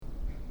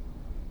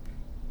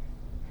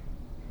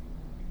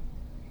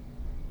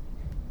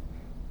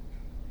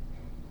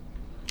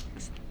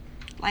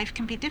life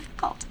can be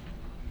difficult.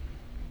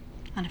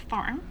 On a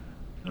farm.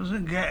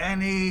 Doesn't get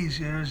any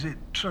easier as it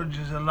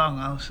trudges along,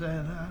 I'll say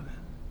that.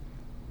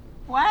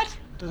 What?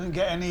 Doesn't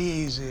get any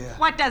easier.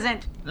 What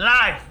doesn't?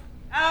 Life!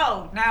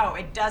 Oh, no,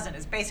 it doesn't.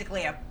 It's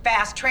basically a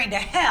fast train to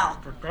hell.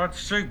 For God's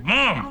sake,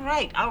 Mom!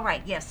 All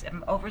right, yes,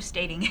 I'm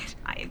overstating it.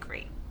 I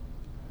agree.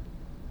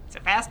 It's a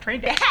fast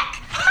train to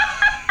heck!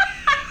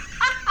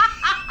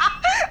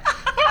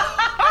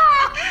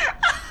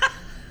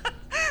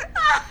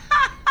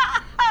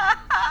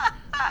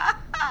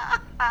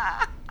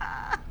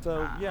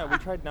 So, yeah, we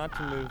tried not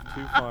to move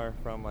too far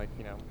from, like,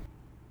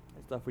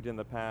 stuff we did in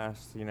the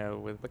past,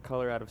 with The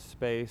Color Out of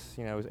Space,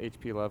 it was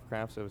H.P.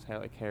 Lovecraft, so it was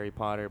like Harry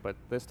Potter, but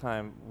this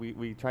time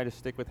we tried to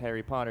stick with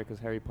Harry Potter because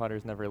Harry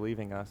Potter's never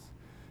leaving us,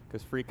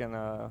 because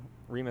freaking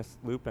Remus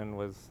Lupin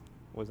was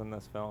in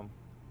this film,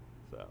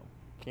 so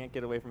can't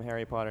get away from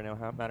Harry Potter no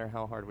matter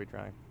how hard we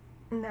try.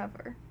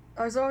 Never.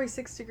 There's always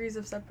 6 degrees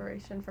of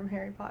separation from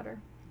Harry Potter.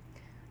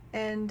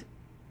 And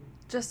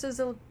just as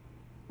a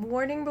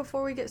warning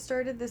before we get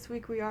started, this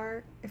week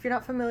if you're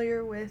not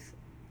familiar with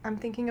I'm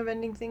Thinking of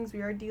Ending Things,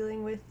 we are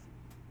dealing with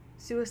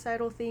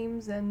suicidal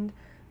themes and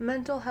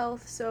mental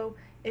health, so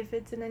if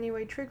it's in any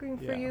way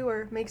triggering for you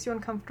or makes you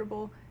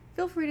uncomfortable,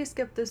 feel free to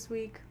skip this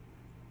week.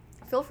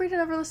 Feel free to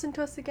never listen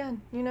to us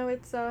again.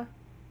 It's,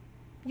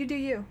 you do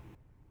you.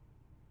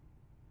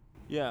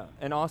 Yeah,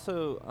 and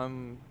also,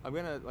 I'm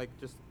gonna,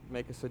 just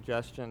make a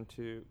suggestion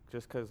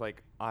just because,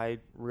 I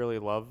really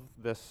love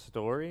this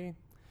story,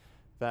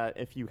 that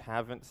if you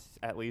haven't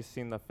at least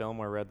seen the film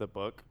or read the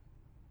book,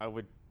 I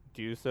would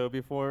do so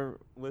before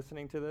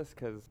listening to this,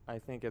 because I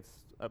think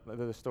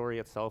the story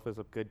itself is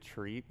a good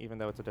treat, even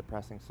though it's a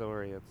depressing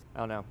story. I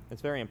don't know,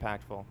 it's very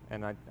impactful,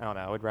 and I don't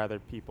know, I would rather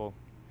people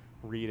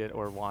read it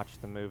or watch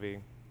the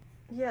movie.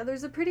 Yeah,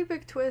 there's a pretty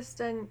big twist,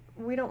 and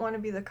we don't want to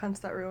be the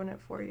cunts that ruin it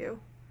for you.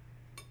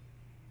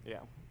 Yeah.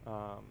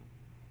 I'm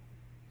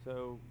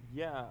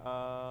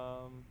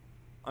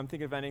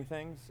Thinking of Ending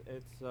Things.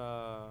 It's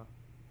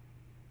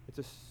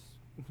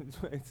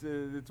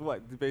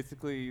what?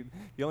 Basically,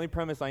 the only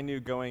premise I knew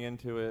going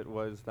into it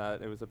was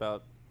that it was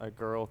about a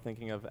girl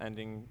thinking of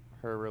ending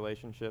her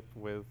relationship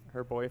with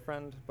her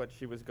boyfriend, but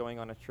she was going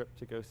on a trip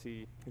to go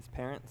see his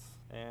parents,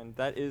 and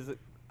that is,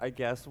 I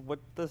guess, what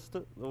the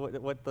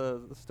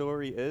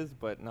story is,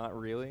 but not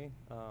really.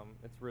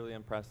 It's really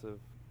impressive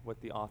what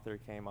the author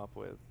came up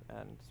with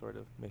and sort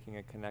of making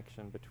a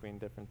connection between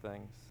different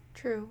things.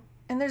 True.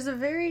 And there's a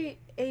very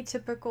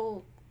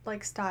atypical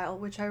style,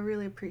 which I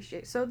really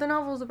appreciate. So the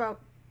novel's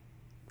about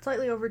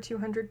slightly over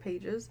 200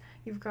 pages.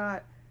 You've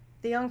got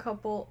the young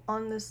couple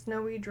on the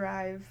snowy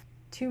drive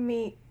to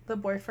meet the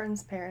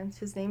boyfriend's parents.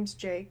 His name's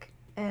Jake,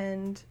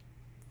 and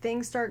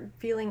things start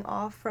feeling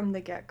off from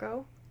the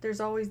get-go. There's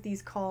always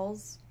these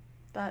calls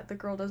that the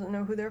girl doesn't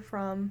know who they're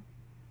from.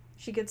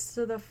 She gets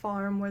to the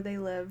farm where they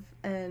live,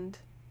 and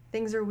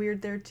things are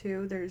weird there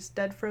too. There's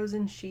dead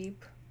frozen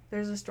sheep.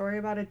 There's a story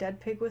about a dead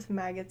pig with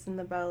maggots in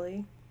the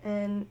belly.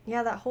 And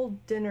yeah, that whole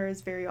dinner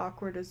is very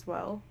awkward as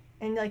well.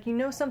 And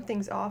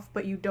something's off,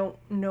 but you don't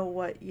know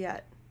what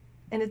yet.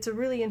 And it's a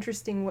really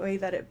interesting way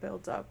that it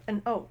builds up.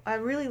 And I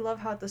really love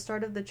how at the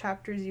start of the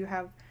chapters you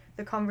have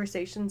the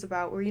conversations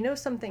about where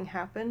something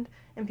happened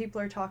and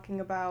people are talking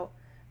about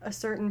a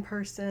certain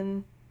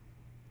person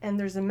and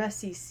there's a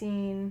messy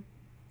scene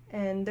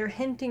and they're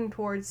hinting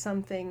towards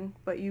something,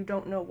 but you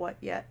don't know what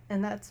yet.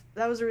 And that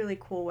was a really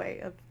cool way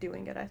of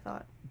doing it, I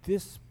thought.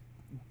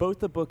 Both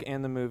the book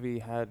and the movie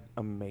had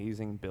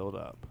amazing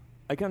build-up.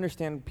 I can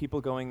understand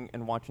people going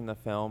and watching the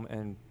film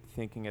and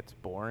thinking it's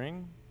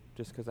boring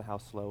just because of how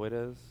slow it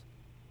is,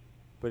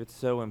 but it's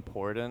so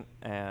important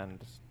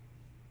and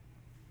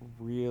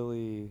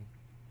really...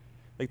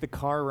 the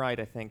car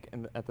ride, I think,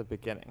 at the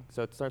beginning.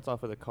 So it starts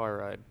off with a car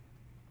ride.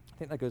 I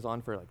think that goes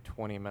on for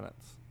 20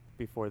 minutes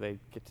before they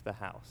get to the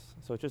house.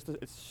 So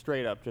it's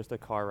straight up just a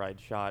car ride,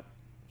 shot,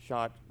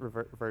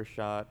 reverse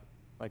shot.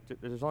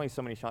 There's only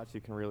so many shots you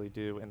can really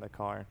do in the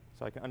car.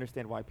 So I can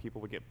understand why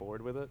people would get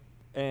bored with it.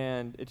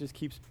 And it just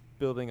keeps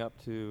building up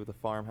to the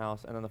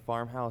farmhouse. And then the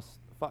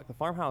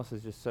farmhouse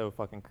is just so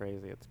fucking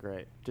crazy. It's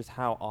great. Just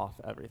how off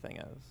everything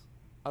is.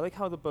 I like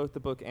how both the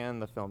book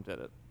and the film did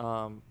it.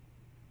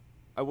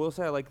 I will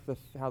say I like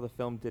how the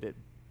film did it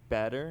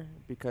better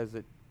because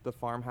the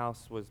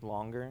farmhouse was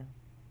longer.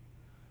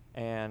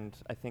 And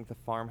I think the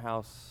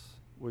farmhouse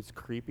was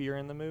creepier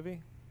in the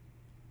movie.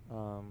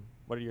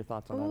 What are your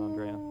thoughts on that,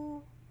 Andrea?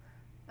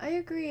 I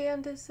agree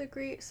and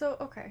disagree. So,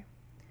 okay.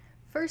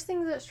 First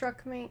thing that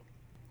struck me,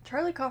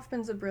 Charlie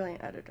Kaufman's a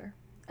brilliant editor.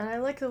 And I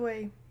like the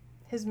way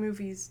his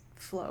movies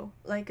flow.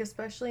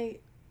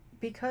 Especially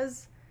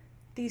because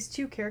these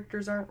two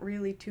characters aren't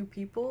really two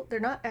people. They're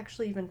not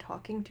actually even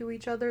talking to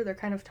each other. They're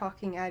kind of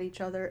talking at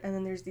each other. And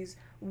then there's these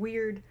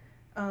weird,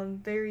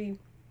 very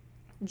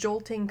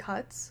jolting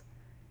cuts.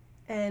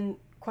 And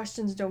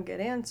questions don't get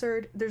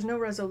answered. There's no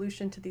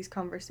resolution to these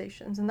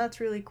conversations. And that's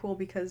really cool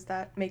because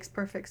that makes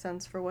perfect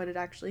sense for what it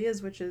actually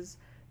is, which is,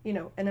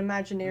 an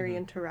imaginary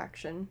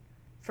interaction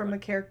from a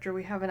character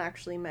we haven't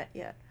actually met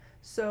yet.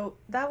 So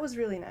that was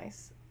really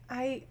nice.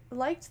 I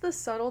liked the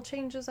subtle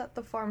changes at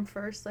the farm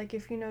first. Like,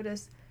 if you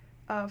notice,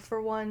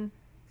 for one,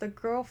 the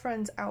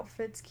girlfriend's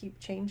outfits keep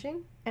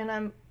changing, and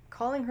I'm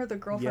calling her the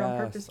girlfriend on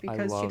purpose Yes, I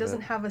because she love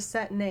doesn't it. have a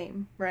set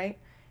name, right?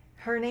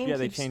 Her name Yeah,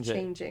 they keeps change it.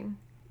 changing.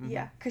 Mhm.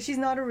 Yeah, because she's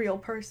not a real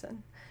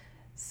person.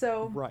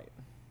 So Right.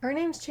 her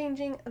name's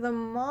changing. The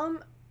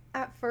mom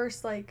at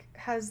first like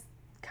has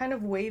kind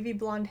of wavy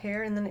blonde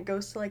hair, and then it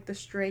goes to like the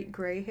straight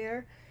gray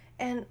hair.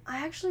 And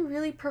I actually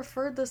really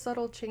preferred the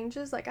subtle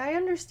changes. Like, I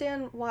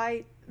understand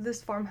why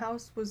this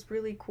farmhouse was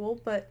really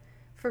cool, but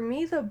for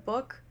me the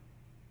book,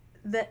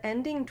 the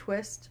ending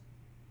twist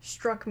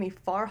struck me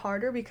far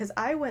harder because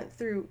I went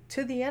through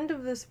to the end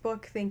of this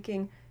book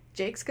thinking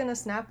Jake's gonna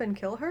snap and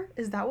kill her.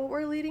 Is that what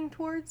we're leading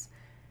towards?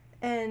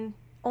 And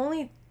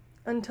only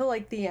until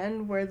like the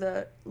end where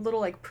the little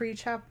like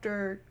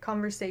pre-chapter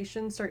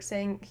conversations start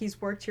saying he's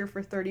worked here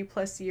for 30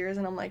 plus years,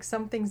 and I'm like,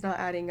 something's not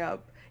adding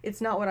up. It's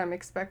not what I'm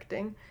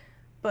expecting.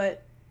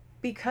 But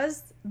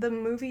because the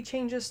movie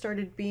changes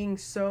started being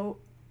so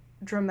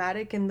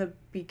dramatic in the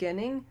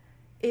beginning,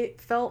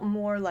 it felt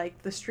more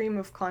like the stream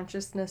of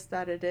consciousness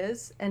that it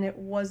is, and it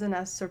wasn't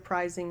as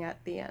surprising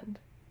at the end.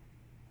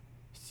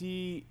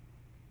 See,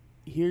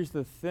 here's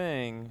the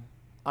thing.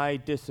 I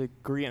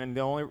disagree, and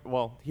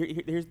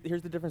here's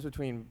the difference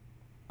between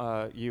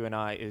you and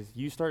I is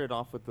you started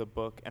off with the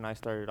book and I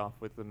started off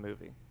with the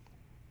movie.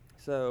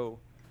 So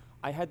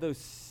I had those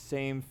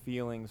same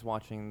feelings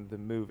watching the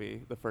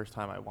movie the first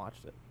time I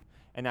watched it,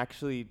 and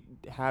actually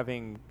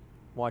having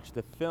watched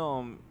the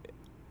film,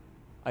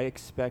 I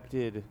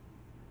expected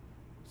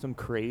some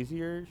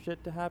crazier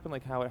shit to happen,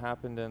 like how it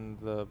happened in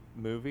the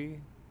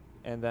movie,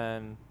 and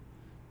then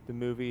the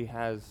movie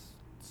has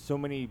so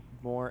many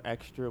more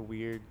extra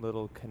weird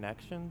little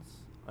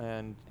connections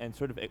and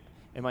sort of,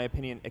 in my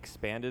opinion,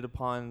 expanded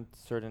upon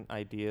certain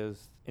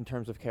ideas in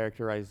terms of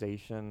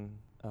characterization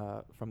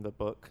from the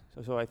book.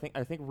 So I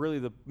think really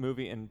the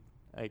movie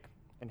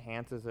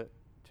enhances it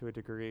to a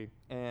degree.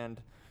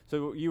 And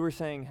so you were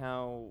saying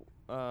how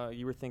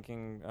you were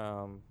thinking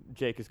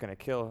Jake is going to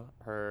kill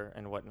her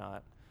and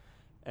whatnot.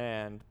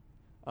 And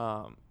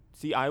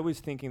see, I was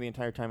thinking the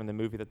entire time in the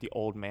movie that the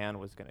old man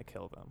was going to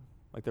kill them.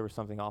 Like there was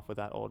something off with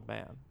that old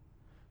man.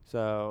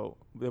 So,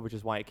 which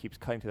is why it keeps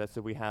cutting to that.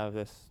 So we have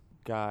this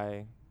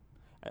guy,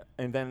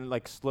 and then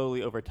like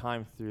slowly over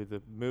time through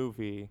the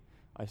movie,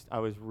 I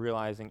was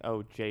realizing,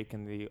 oh, Jake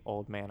and the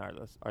old man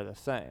are the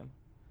same.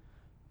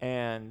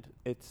 And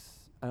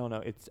it's, I don't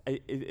know, it's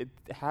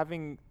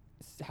having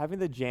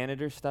the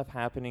janitor stuff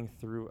happening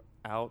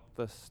throughout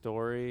the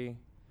story.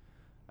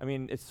 I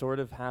mean, it sort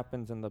of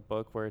happens in the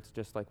book where it's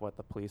just like what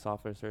the police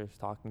officers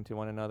talking to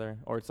one another,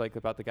 or it's like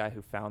about the guy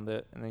who found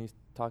it, and then he's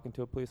talking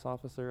to a police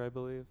officer, I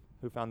believe,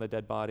 who found the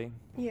dead body.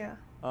 Yeah.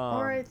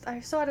 Or I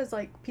saw it as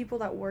like people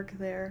that work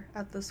there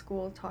at the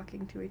school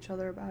talking to each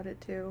other about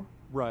it too.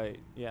 Right.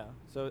 Yeah.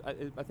 So I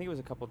think it was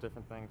a couple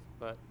different things,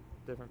 but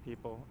different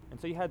people. And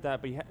so you had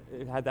that, but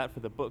it had that for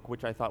the book,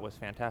 which I thought was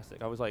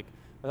fantastic. I was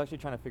actually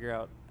trying to figure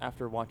out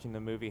after watching the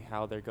movie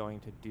how they're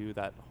going to do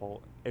that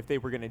whole, if they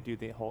were going to do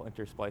the whole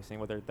intersplicing,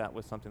 whether that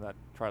was something that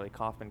Charlie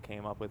Kaufman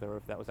came up with or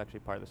if that was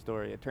actually part of the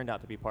story. It turned out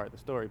to be part of the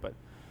story, but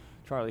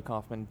Charlie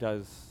Kaufman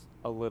does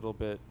a little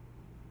bit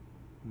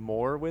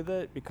more with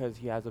it because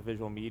he has a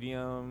visual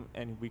medium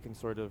and we can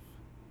sort of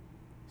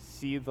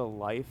see the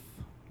life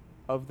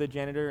of the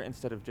janitor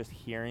instead of just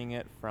hearing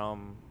it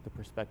from the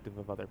perspective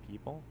of other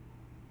people.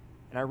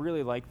 And I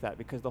really like that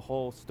because the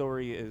whole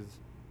story is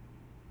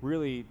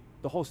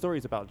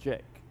about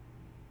Jake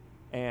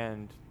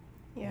and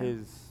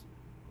his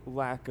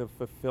lack of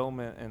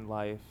fulfillment in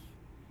life,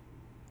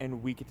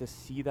 and we get to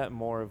see that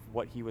more of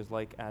what he was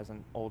like as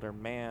an older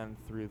man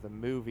through the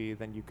movie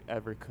than you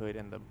ever could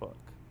in the book.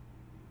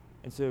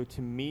 And so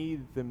to me,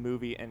 the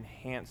movie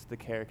enhanced the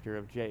character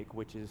of Jake,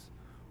 which is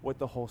what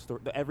the whole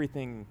story,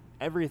 everything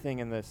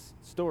in this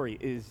story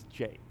is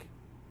Jake.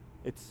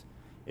 It's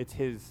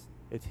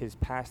his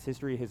past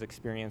history, his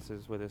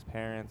experiences with his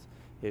parents,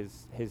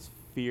 his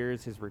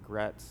fears, his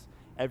regrets.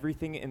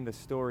 Everything in the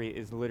story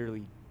is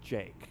literally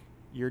Jake.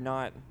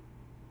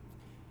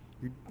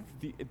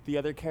 The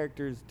other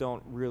characters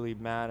don't really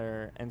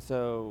matter, and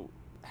so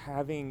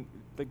having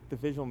the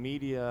visual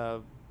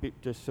media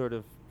just sort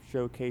of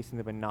showcasing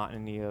the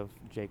monotony of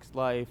Jake's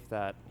life,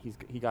 that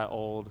he got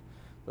old,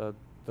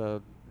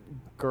 the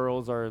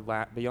girls are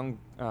the young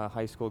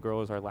high school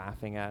girls are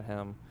laughing at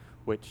him,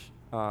 which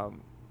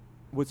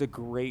was a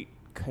great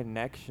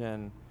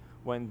connection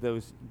when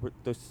those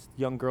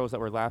young girls that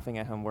were laughing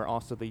at him were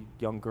also the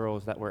young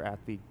girls that were at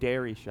the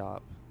dairy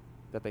shop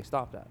that they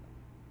stopped at.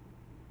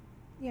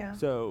 Yeah.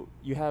 So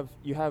you have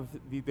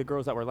the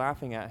girls that were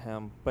laughing at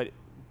him, but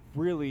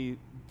really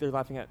they're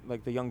laughing at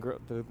like the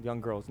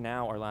young girls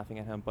now are laughing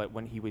at him, but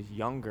when he was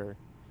younger,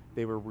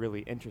 they were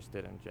really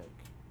interested in Jake,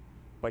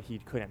 but he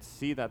couldn't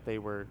see that they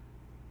were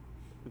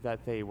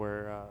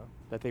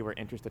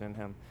interested in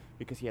him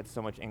because he had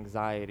so much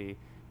anxiety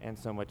and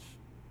so much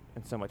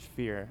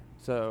fear.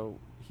 So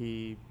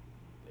it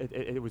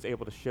was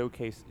able to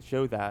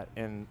show that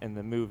in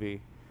the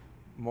movie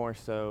more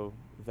so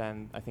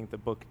than I think the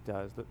book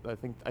does. I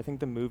think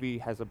the movie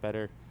has a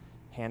better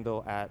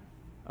handle at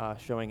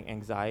showing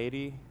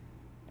anxiety,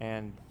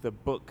 and the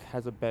book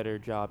has a better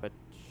job at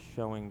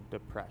showing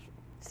depression.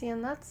 See,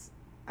 and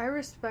I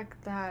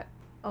respect that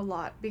a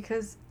lot,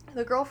 because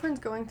the girlfriend's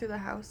going through the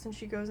house and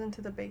she goes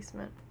into the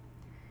basement.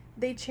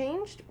 They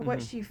changed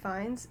what she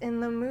finds. In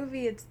the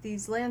movie, it's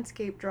these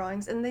landscape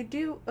drawings, and they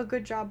do a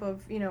good job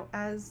of,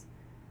 as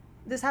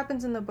this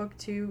happens in the book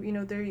too,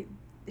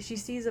 she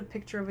sees a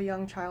picture of a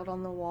young child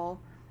on the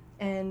wall,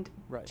 and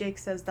Right. Jake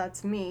says,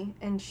 "That's me,"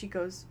 and she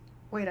goes,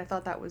 "Wait, I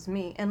thought that was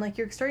me." And like,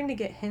 you're starting to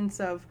get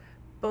hints of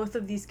both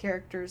of these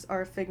characters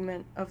are a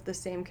figment of the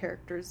same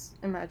character's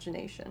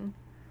imagination.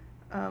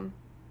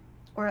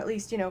 Or at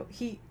least,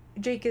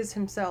 Jake is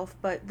himself,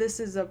 but this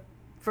is a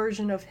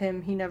version of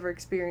him he never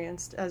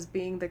experienced as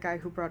being the guy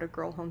who brought a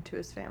girl home to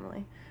his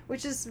family,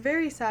 which is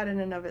very sad in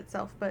and of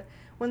itself. But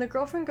when the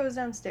girlfriend goes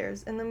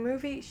downstairs, in the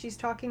movie, she's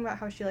talking about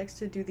how she likes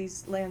to do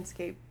these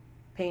landscape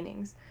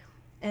paintings.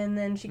 And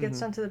then she gets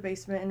down to the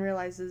basement and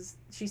realizes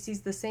she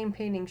sees the same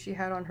painting she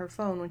had on her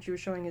phone when she was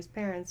showing his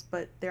parents,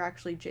 but they're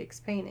actually Jake's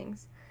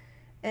paintings.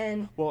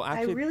 And Well,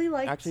 actually, I really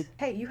liked...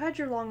 Hey, you had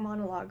your long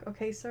monologue,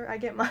 okay, sir? I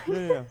get mine.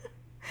 No.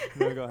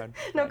 No, go ahead.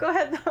 No, go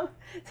ahead, though.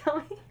 Tell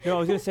me. No, I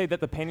was gonna say that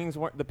the paintings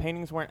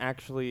weren't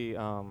actually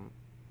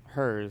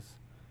hers.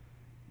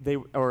 They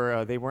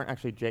weren't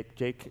actually Jake.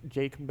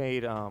 Jake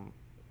made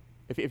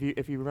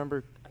if you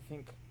remember, I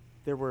think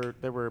there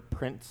were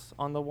prints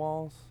on the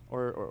walls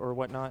or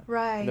whatnot.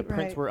 Right. And the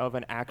prints right. were of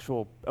an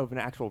actual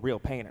real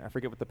painter. I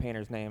forget what the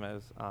painter's name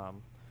is.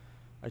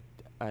 I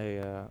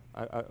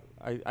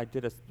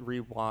did a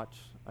rewatch.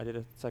 I did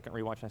a second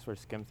rewatch and I sort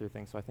of skimmed through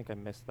things, so I think I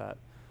missed that.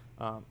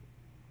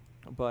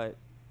 But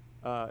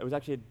it was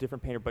actually a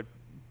different painter, but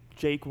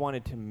Jake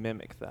wanted to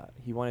mimic that.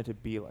 He wanted to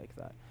be like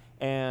that.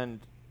 And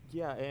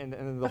yeah, and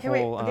the Okay,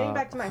 whole... wait, I'm getting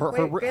back to mine.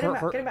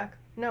 Getting back.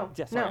 No,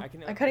 Yeah, sorry,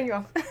 no, I'm cutting you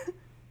off.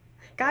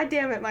 God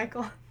damn it,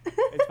 Michael.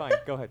 It's fine.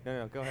 Go ahead.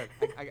 No, go ahead.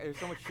 There's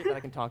so much shit that I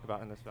can talk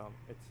about in this film.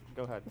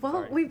 Go ahead. Well,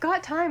 Sorry. we've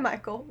got time,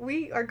 Michael.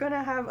 We are going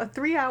to have a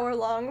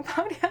 3-hour-long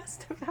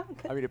podcast about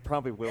this. I mean, it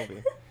probably will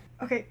be.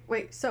 Okay,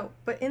 wait,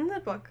 but in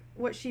the book,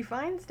 what she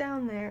finds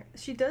down there,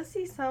 she does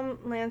see some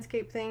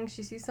landscape things,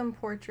 she sees some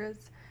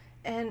portraits,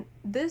 and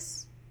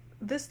this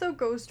though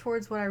goes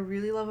towards what I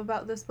really love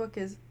about this book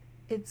is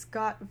it's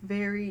got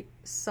very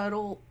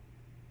subtle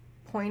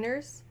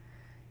pointers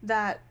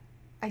that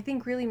I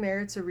think really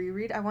merits a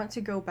reread. I want to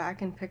go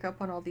back and pick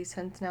up on all these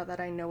hints now that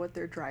I know what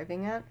they're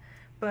driving at,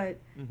 but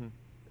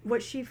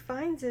what she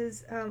finds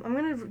is, I'm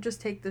going to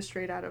just take this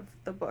straight out of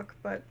the book,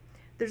 but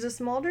there's a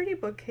small dirty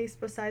bookcase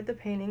beside the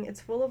painting.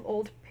 It's full of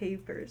old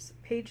papers,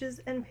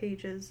 pages and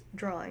pages,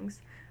 drawings.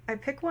 I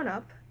pick one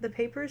up, the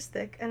paper is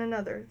thick, and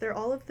another. They're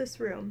all of this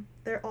room.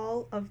 They're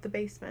all of the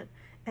basement.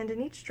 And in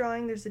each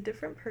drawing there's a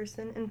different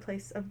person in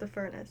place of the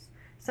furnace.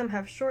 Some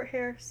have short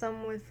hair,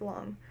 some with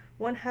long.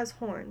 One has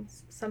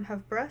horns. Some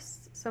have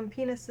breasts, some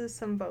penises,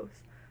 some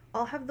both.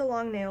 All have the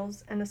long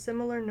nails and a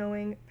similar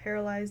knowing,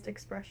 paralyzed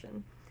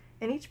expression.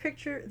 In each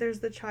picture, there's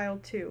the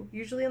child, too,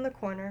 usually in the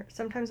corner,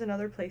 sometimes in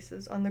other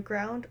places, on the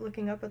ground,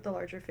 looking up at the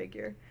larger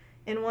figure.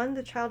 In one,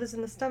 the child is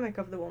in the stomach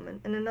of the woman.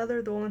 In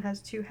another, the woman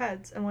has 2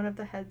 heads, and one of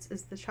the heads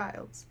is the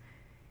child's.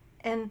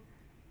 And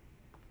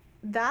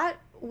that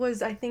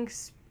was, I think,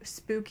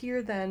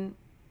 spookier than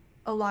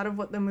a lot of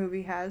what the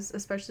movie has,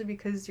 especially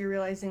because you're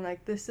realizing,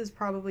 like, this is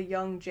probably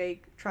young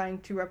Jake trying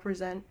to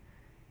represent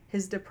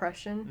his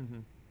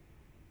depression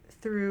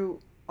through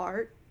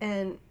art,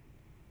 and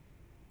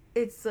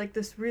it's like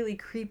this really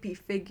creepy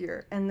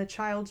figure, and the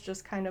child's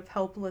just kind of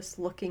helpless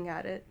looking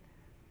at it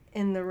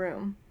in the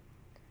room.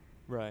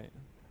 Right.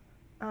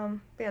 But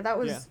yeah, that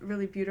was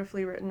really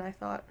beautifully written, I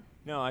thought.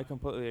 No, I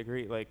completely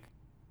agree. Like,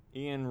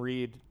 Ian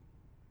Reid,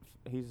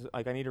 he's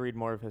like, I need to read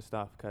more of his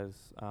stuff because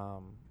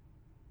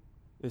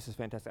this is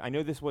fantastic. I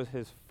know this was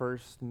his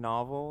first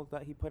novel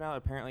that he put out.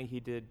 Apparently he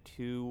did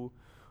 2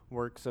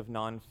 works of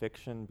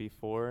nonfiction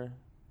before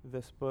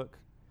this book.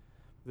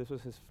 This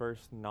was his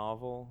first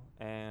novel,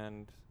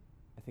 and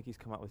I think he's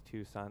come out with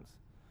 2 since.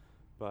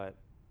 But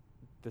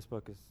this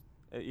book is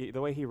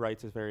the way he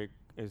writes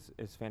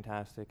is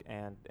fantastic,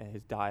 and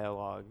his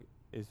dialogue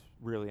is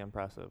really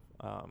impressive.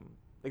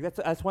 Like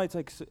that's why it's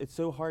like it's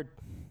so hard.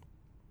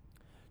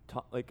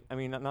 Like, I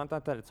mean, not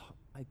that it's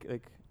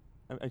like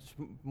it's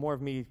more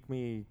of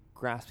me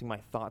grasping my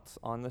thoughts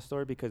on the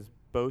story, because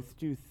both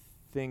do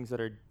things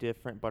that are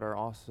different but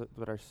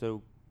are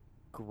so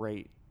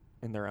great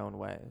in their own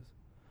ways.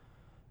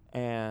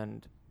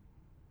 And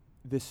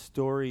this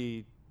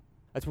story,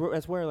 that's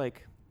where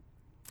like,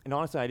 and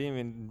honestly, I didn't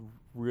even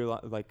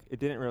realize, like, it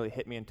didn't really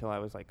hit me until I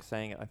was like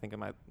saying it. I think in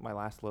my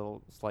last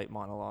little slight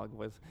monologue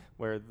was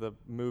where the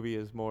movie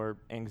is more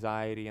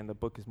anxiety and the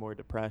book is more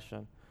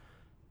depression.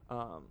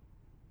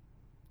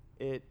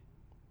 It's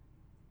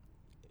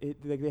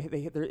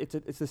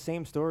the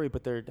same story,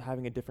 but they're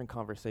having a different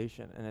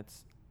conversation, and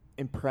it's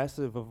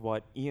impressive of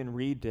what Ian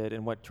Reid did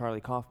and what Charlie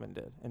Kaufman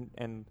did,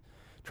 and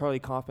Charlie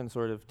Kaufman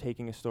sort of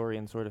taking a story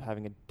and sort of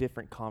having a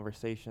different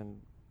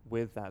conversation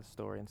with that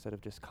story instead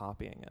of just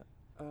copying it.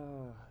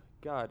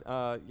 God,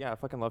 yeah, I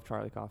fucking love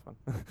Charlie Kaufman,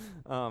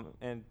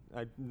 and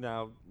I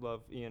now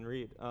love Ian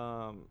Reed.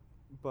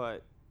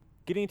 But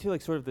getting into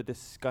like sort of the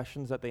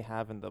discussions that they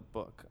have in the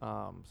book.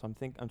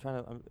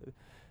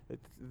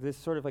 This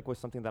sort of like was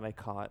something that I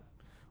caught,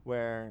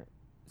 where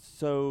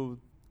so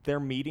their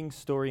meeting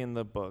story in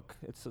the book.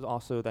 It's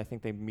also I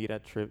think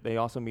they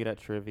also meet at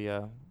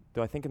trivia.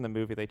 Though I think in the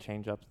movie they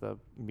change up the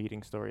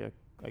meeting story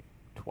like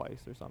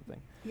twice or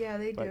something. Yeah,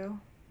 they do.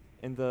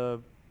 In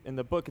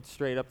the book, it's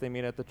straight up they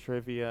meet at the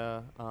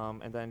trivia,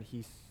 and then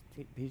he's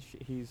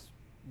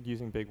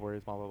using big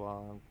words, blah blah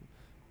blah,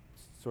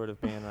 sort of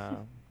being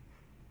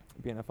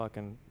a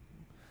fucking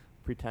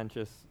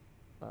pretentious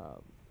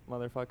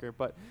motherfucker.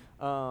 But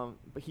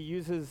he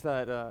uses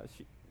that.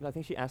 I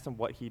think she asked him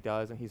what he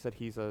does, and he said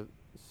he's a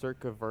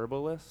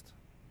circumverbalist.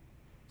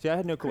 See, I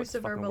had no clue what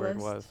the fucking word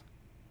was.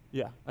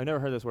 Yeah, I never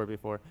heard this word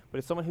before, but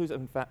it's someone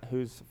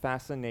who's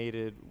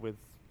fascinated with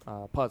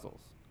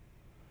puzzles.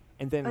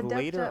 And then Adept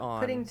later at on,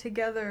 putting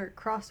together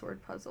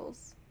crossword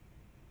puzzles.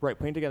 Right,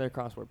 putting together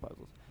crossword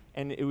puzzles.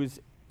 And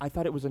I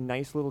thought it was a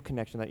nice little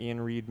connection that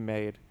Ian Reed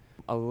made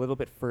a little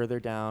bit further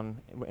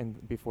down,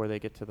 and before they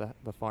get to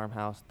the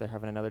farmhouse, they're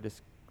having another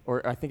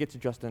or I think it's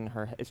just in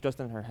her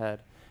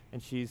head,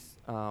 and she's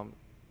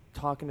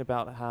talking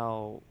about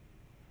how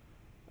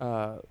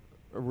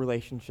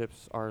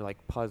relationships are like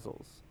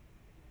puzzles.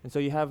 And so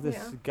you have this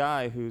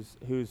guy who's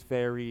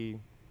very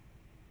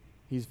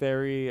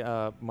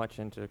much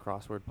into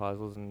crossword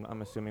puzzles, and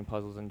I'm assuming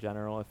puzzles in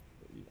general.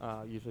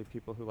 Usually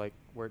people who like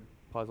word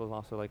puzzles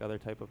also like other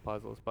type of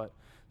puzzles, but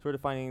sort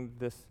of finding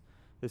this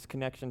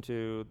connection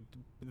to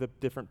the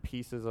different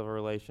pieces of a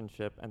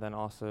relationship, and then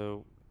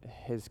also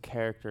his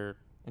character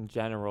in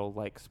general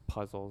likes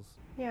puzzles.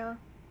 Yeah,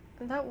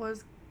 that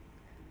was...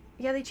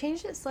 Yeah, they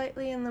changed it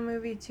slightly in the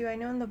movie too. I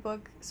know in the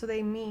book, so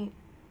they meet,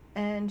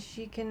 and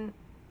she can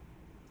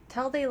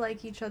tell they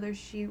like each other.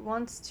 She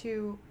wants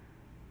to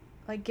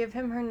like give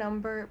him her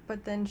number,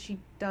 but then she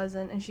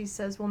doesn't, and she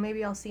says, well,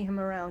 maybe I'll see him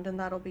around and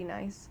that'll be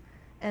nice.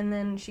 And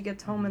then she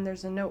gets home and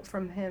there's a note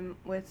from him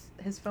with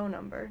his phone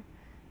number,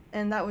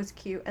 and that was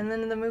cute. And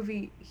then in the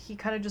movie he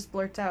kind of just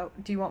blurts out,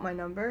 do you want my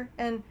number?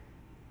 And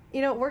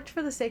it worked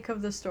for the sake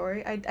of the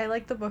story. I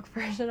like the book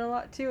version a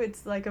lot too.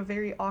 It's like a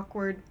very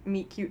awkward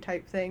meet cute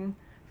type thing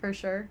for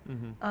sure.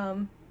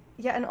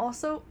 Yeah, and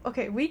also,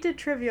 okay, we did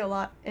trivia a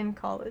lot in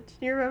college.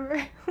 You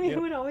remember? We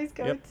would always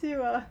go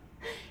to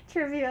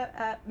trivia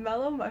at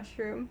Mellow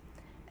Mushroom,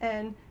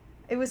 and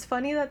it was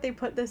funny that they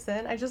put this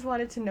in. I just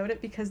wanted to note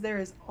it because there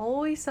is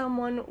always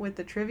someone with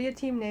the trivia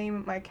team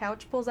name. My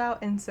couch pulls out,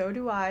 and so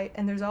do I,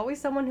 and there's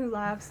always someone who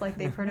laughs like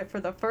they've heard it for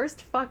the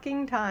first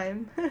fucking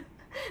time.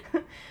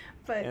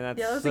 But and that's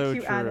yeah, that was so a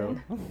cute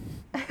true.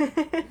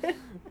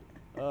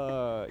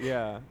 add-in.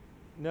 Yeah.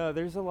 No,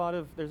 there's a lot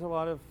of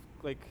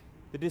like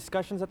the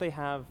discussions that they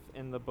have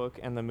in the book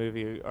and the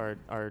movie are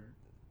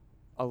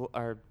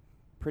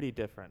pretty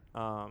different.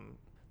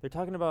 They're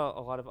talking about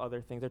a lot of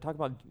other things. They're talking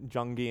about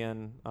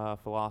Jungian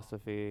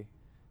philosophy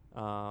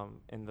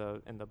in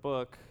the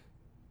book.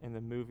 In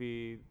the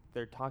movie,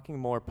 they're talking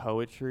more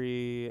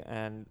poetry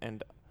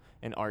and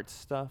art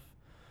stuff,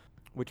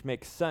 which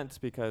makes sense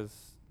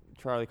because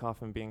Charlie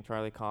Kaufman being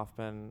Charlie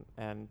Kaufman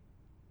and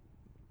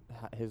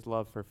his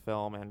love for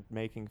film and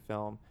making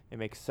film, it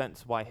makes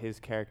sense why his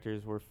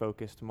characters were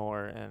focused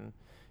more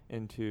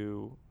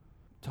into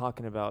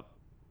talking about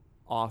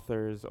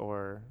authors,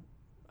 or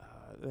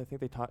I think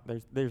they talk.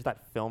 There's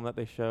that film that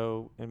they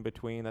show in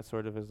between that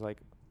sort of is like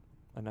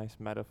a nice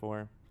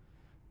metaphor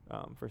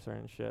for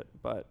certain shit.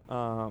 But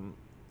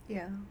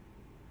Yeah.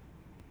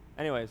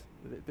 anyways,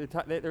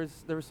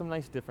 there were some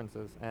nice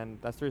differences, and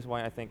that's the reason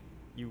why I think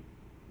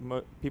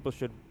people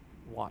should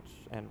watch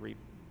and read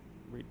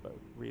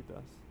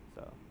this.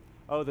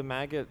 So, the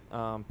maggot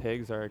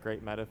pigs are a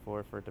great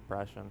metaphor for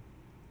depression.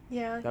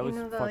 Yeah, That was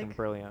fucking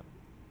brilliant.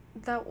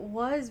 That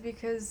was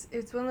because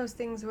it's one of those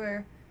things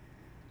where,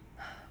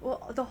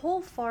 well, the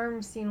whole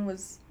farm scene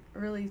was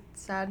really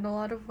sad in a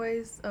lot of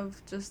ways,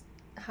 of just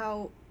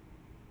how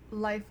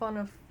life on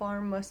a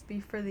farm must be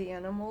for the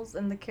animals,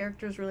 and the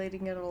characters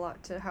relating it a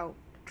lot to how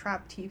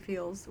trapped he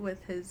feels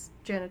with his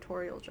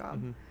janitorial job.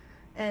 Mm-hmm.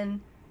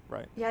 And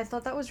Right. yeah, I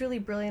thought that was really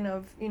brilliant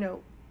of,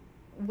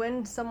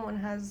 when someone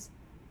has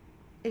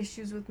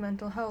issues with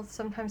mental health,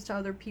 sometimes to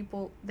other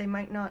people they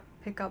might not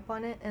pick up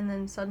on it, and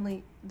then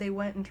suddenly they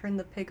went and turned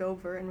the pig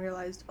over and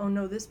realized, oh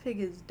no, this pig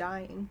is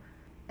dying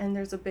and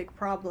there's a big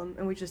problem,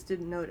 and we just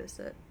didn't notice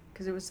it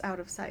because it was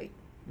out of sight.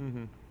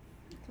 Mm-hmm.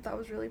 So that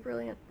was really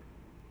brilliant.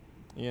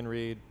 Ian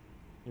Reed,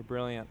 you're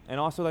brilliant. And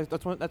also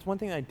that's one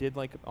thing I did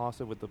like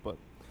also with the book.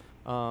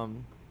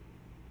 And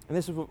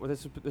this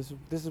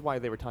is why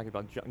they were talking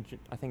about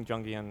I think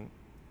Jungian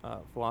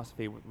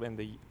philosophy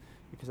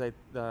because it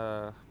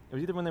was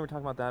either when they were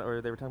talking about that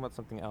or they were talking about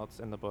something else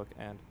in the book,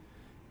 and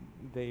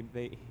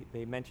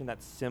they mentioned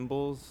that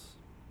symbols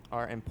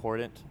are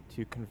important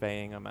to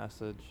conveying a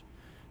message,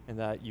 and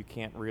that you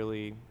can't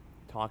really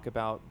talk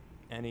about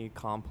any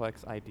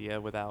complex idea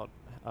without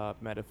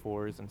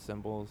metaphors and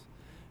symbols.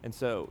 And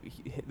so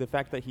the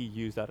fact that he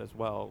used that as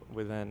well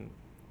within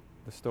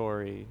the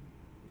story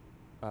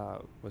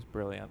was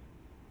brilliant,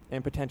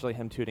 and potentially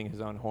him tooting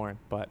his own horn.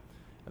 But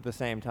at the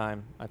same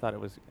time, I thought it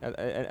was.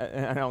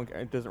 I don't.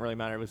 It doesn't really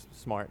matter. It was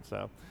smart.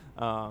 So,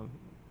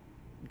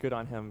 good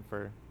on him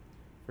for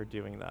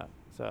doing that.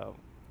 So,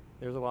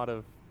 there's a lot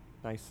of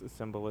nice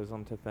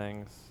symbolism to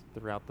things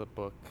throughout the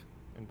book,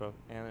 in both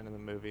and in the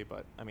movie.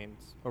 But I mean,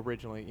 it's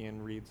originally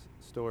Ian Reid's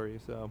story.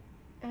 So.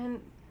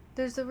 And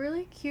there's a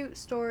really cute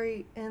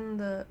story in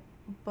the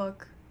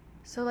book.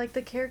 So, like,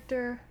 the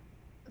character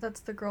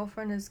that's the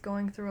girlfriend is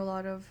going through a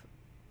lot of,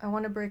 I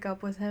want to break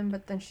up with him,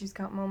 but then she's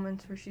got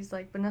moments where she's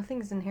like, but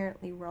nothing's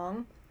inherently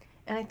wrong.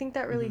 And I think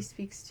that really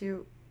speaks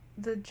to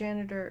the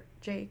janitor,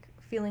 Jake,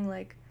 feeling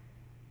like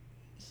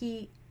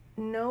he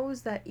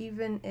knows that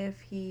even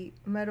if he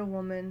met a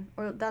woman,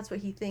 or that's what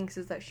he thinks,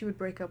 is that she would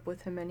break up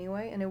with him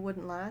anyway, and it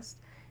wouldn't last.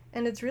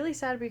 And it's really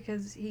sad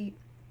because he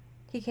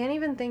can't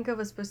even think of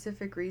a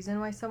specific reason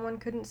why someone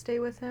couldn't stay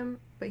with him,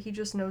 but he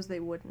just knows they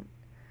wouldn't.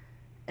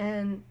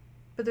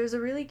 But there's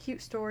a really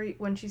cute story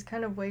when she's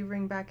kind of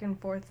wavering back and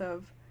forth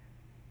of,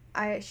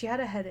 she had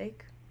a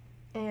headache,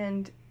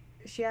 and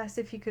she asked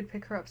if he could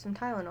pick her up some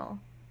Tylenol.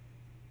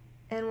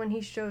 And when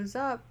he shows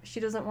up, she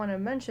doesn't want to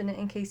mention it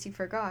in case he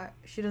forgot.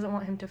 She doesn't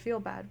want him to feel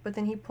bad. But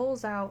then he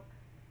pulls out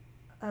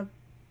a,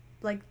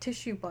 like,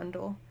 tissue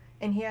bundle,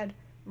 and he had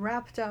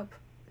wrapped up,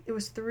 it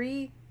was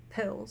 3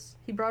 pills.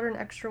 He brought her an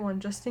extra one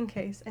just in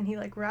case, and he,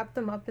 like, wrapped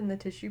them up in the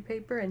tissue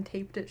paper and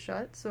taped it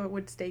shut so it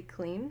would stay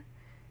clean.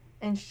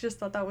 And she just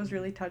thought that was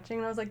really touching.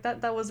 And I was like,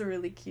 that was a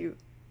really cute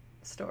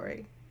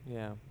story.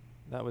 Yeah,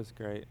 that was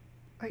great.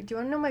 All right, do you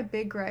want to know my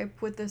big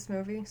gripe with this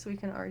movie so we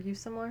can argue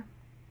some more?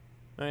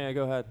 Oh yeah,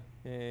 go ahead.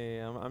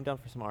 Yeah. I'm down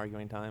for some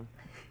arguing time.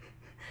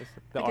 Just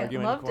the Again,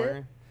 arguing loved corner.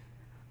 it.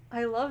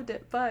 I loved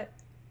it, but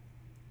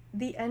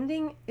the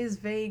ending is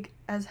vague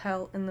as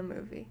hell in the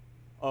movie.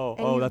 And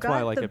Oh, you've that's why I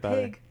got like the it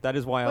better. pig- That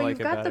is why I Well, like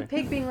you've it got better. the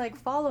pig being like,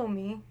 follow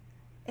me,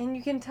 and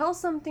you can tell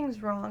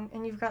something's wrong,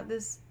 and you've got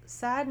this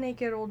sad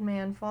naked old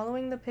man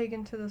following the pig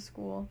into the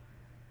school,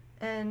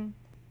 and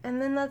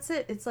then that's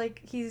it. It's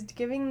like he's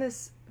giving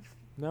this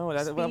No,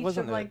 that speech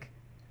wasn't of it. like,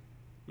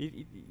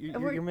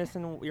 You're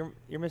missing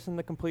you're missing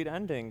the complete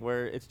ending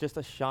where it's just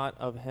a shot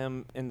of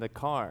him in the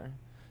car.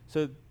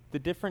 So the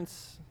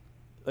difference,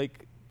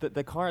 like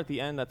the car at the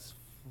end that's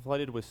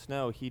flooded with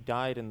snow, he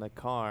died in the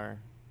car,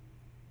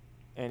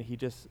 and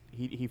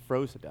he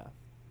froze to death.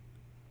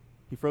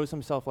 He froze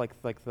himself like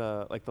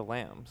the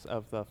lambs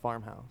of the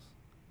farmhouse.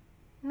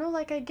 no,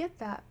 like I get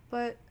that,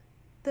 but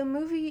the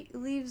movie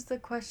leaves the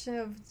question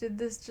of, did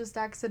this just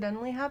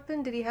accidentally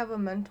happen? Did he have a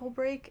mental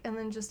break and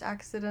then just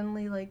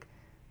accidentally like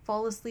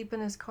fall asleep in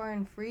his car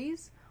and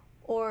freeze?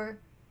 Or,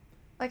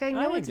 like, I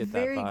know didn't it's get that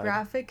very vibe.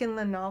 graphic in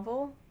the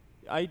novel.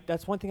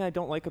 That's one thing I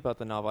don't like about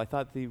the novel. I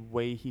thought the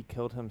way he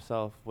killed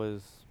himself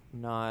was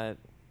not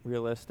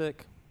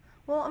realistic.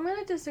 Well, I'm going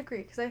to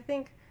disagree, because I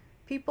think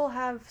people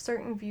have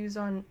certain views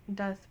on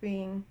death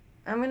being...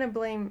 I'm going to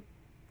blame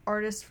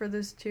artists for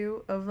this,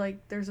 too, of,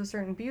 like, there's a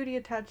certain beauty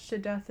attached to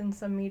death in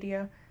some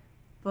media,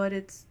 but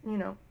it's, you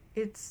know,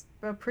 it's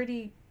a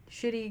pretty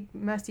shitty,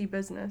 messy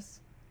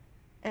business.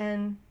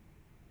 And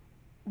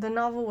the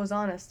novel was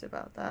honest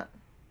about that.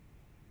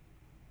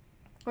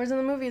 Whereas in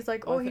the movie, it's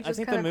like, Well, oh, I he thi- I just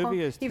think kind the of...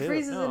 movie is he too.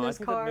 freezes No, in I his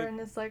think the car, mo- and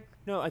it's like...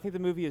 No, I think the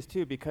movie is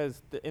too,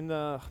 because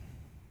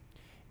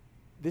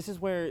this is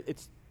where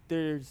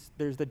there's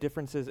the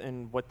differences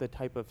in what the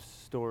type of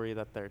story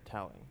that they're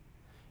telling,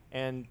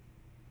 and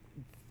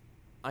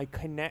I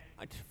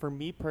connect, for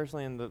me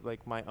personally, in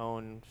my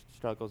own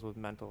struggles with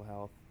mental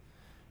health,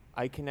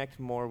 I connect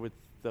more with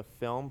the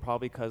film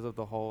probably because of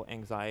the whole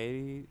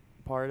anxiety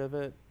part of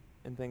it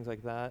and things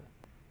like that.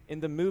 In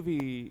the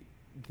movie,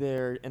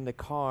 they're in the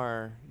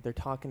car, they're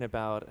talking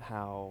about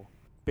how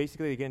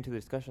basically they get into the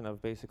discussion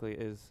of basically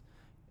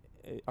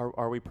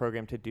are we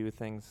programmed to do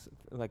things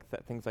like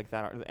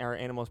that? Are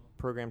animals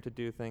programmed to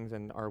do things,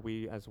 and are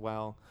we as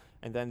well?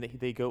 And then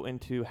they go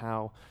into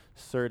how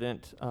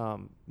certain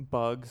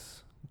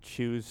bugs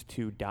choose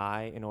to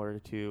die in order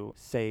to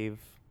save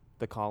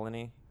the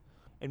colony.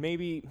 And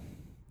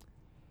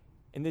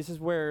this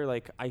is where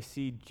I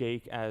see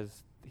Jake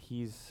as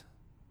he's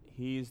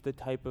the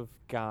type of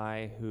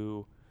guy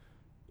who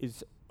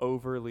is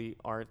overly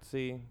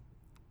artsy,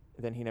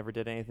 then he never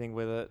did anything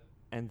with it,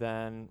 and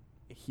then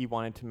he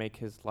wanted to make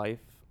his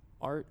life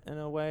art in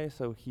a way,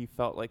 so he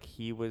felt like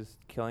he was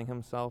killing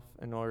himself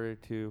in order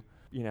to,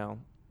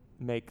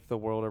 make the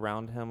world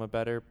around him a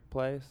better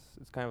place.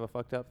 It's kind of a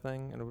fucked up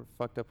thing and a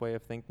fucked up way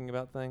of thinking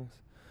about things,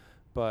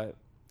 but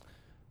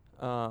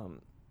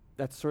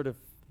that's sort of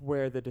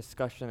where the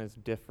discussion is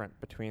different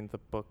between the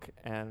book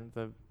and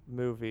the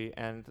movie.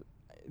 And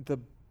the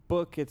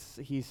book,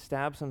 he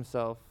stabs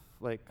himself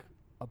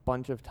a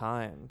bunch of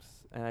times,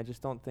 and I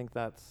just don't think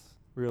that's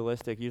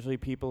realistic. Usually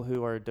people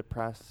who are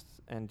depressed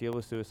and deal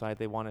with suicide,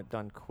 they want it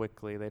done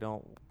quickly. They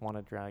don't want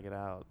to drag it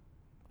out.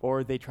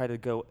 Or they try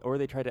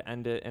to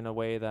end it in a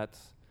way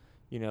that's,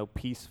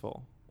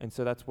 peaceful. And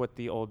so that's what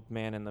the old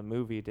man in the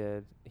movie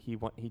did. He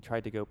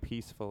tried to go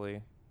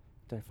peacefully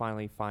to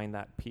finally find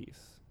that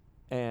peace.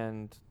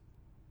 And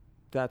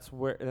that's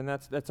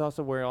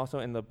also where also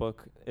in the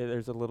book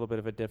there's a little bit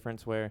of a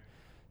difference where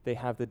they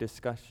have the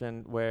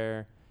discussion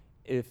where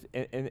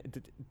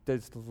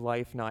does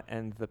life not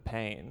end the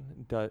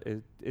pain?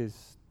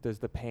 Does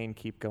the pain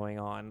keep going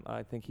on?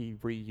 I think he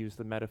reused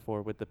the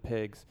metaphor with the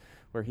pigs,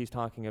 where he's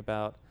talking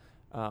about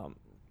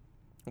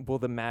will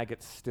the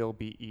maggots still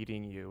be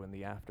eating you in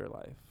the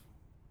afterlife?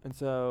 And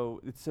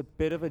so it's a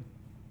bit of a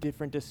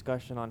different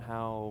discussion on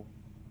how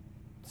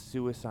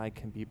suicide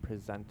can be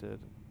presented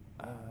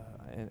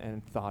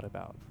and thought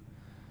about.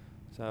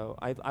 So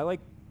I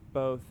like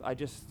both. I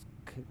guess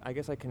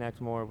I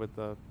connect more with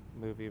the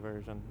movie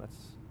version.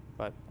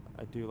 But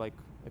I do like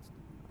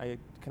I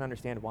can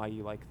understand why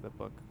you like the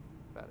book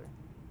better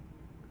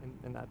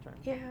in that term.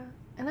 Yeah,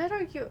 and I'd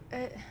argue,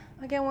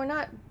 again, we're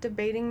not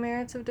debating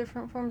merits of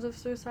different forms of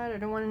suicide. I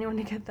don't want anyone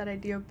to get that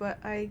idea, but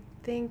I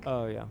think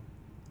Oh yeah.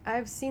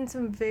 I've seen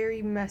some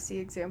very messy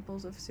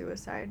examples of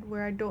suicide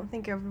where I don't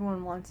think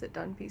everyone wants it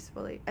done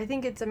peacefully. I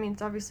think it's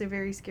obviously a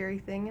very scary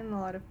thing, and a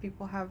lot of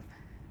people have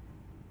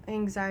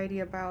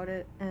anxiety about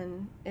it,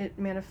 and it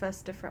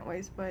manifests different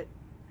ways, but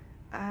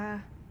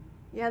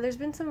yeah, there's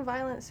been some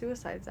violent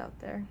suicides out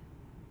there.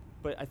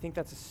 But I think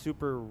that's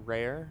super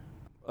rare.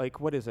 Like,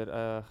 what is it?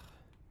 I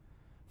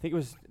think it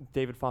was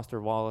David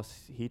Foster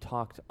Wallace. He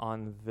talked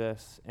on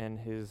this in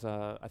his,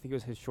 I think it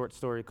was his short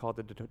story called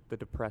The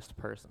Depressed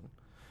Person.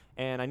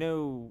 And I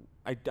know,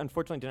 I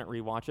unfortunately didn't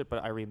rewatch it,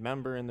 but I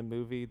remember in the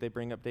movie they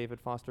bring up David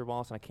Foster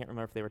Wallace, and I can't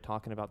remember if they were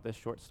talking about this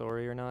short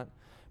story or not.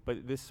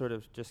 But this sort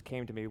of just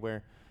came to me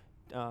where,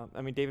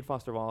 David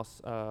Foster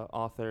Wallace,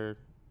 author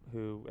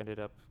who ended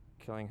up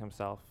killing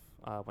himself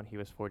when he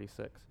was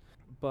 46.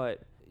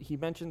 But he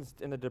mentions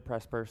in The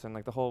Depressed Person,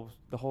 like the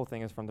whole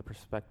thing is from the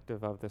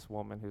perspective of this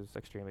woman who's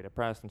extremely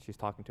depressed, and she's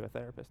talking to a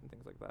therapist and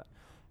things like that.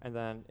 And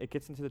then it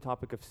gets into the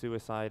topic of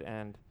suicide,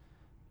 and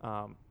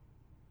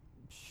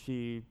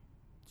she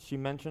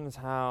mentions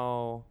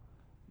how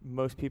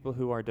most people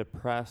who are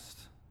depressed,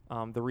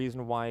 the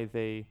reason why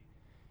they,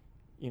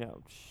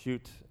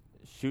 shoot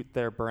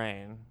their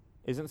brain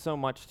isn't so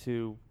much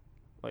to,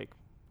 like,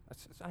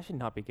 I should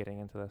not be getting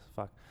into this.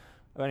 Fuck.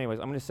 But anyways,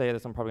 I'm going to say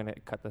this. I'm probably going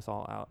to cut this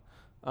all out.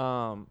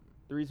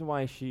 The reason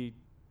why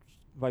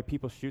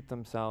people shoot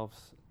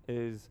themselves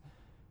is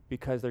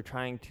because they're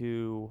trying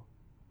to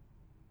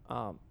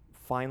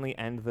finally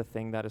end the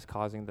thing that is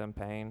causing them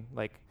pain.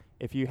 Like,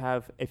 if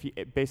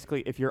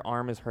your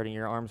arm's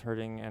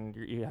hurting and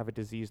you have a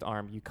diseased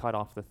arm, you cut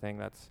off the thing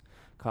that's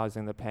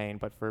causing the pain.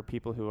 But for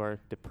people who are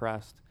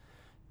depressed,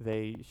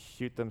 they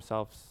shoot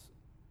themselves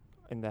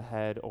in the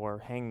head or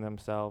hang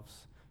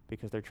themselves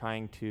because they're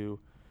trying to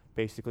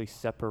basically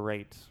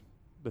separate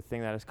the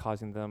thing that is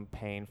causing them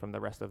pain from the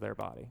rest of their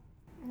body.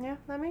 Yeah,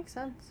 that makes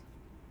sense.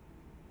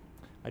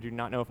 I do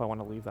not know if I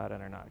want to leave that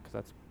in or not, because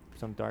that's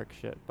some dark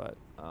shit, but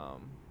I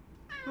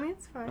mean,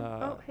 it's fine.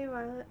 Oh, hey,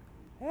 Violet.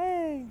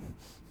 Hey!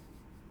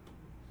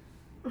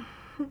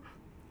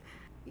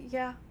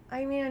 Yeah,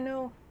 I mean, I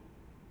know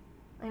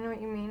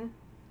what you mean.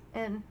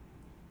 And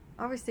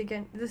obviously,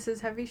 again, this is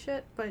heavy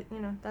shit, but,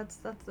 that's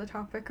the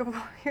topic of what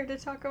we're here to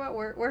talk about.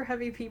 We're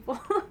heavy people.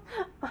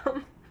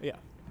 Yeah.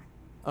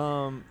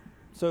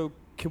 So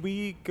can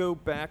we go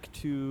back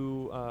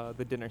to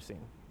the dinner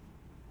scene?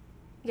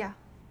 Yeah.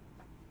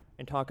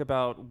 And talk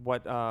about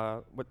what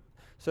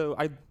so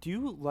I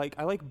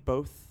like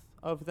both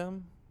of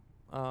them,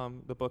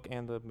 the book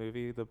and the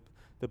movie.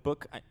 The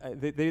book,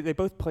 they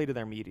both play to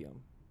their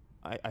medium,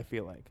 I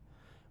feel like,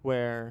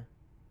 where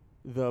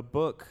the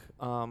book,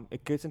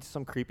 it gets into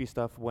some creepy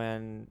stuff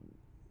when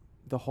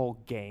the whole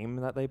game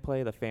that they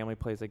play, the family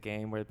plays a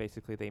game where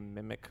basically they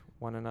mimic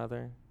one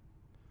another.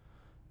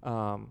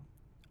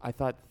 I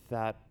thought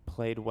that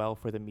played well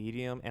for the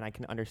medium, and I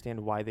can understand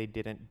why they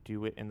didn't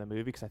do it in the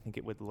movie, because I think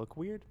it would look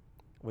weird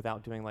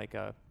without doing like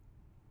a...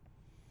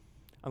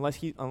 Unless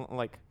he,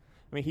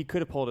 he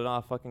could have pulled it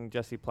off. Fucking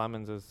Jesse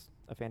Plemons is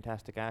a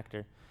fantastic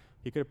actor.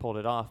 He could have pulled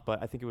it off,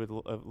 but I think it would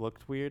have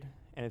looked weird,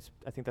 and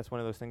I think that's one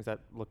of those things that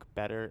look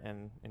better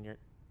and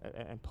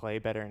play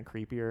better and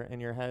creepier in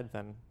your head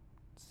than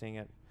seeing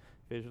it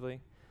visually.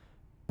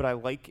 But I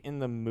like in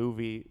the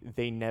movie,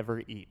 they never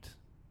eat.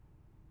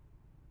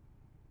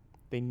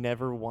 They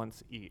never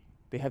once eat.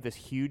 They have this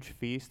huge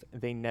feast.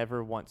 They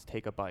never once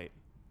take a bite.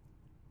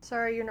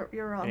 Sorry,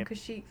 you're wrong, because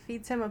she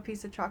feeds him a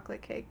piece of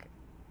chocolate cake,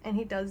 and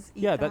he does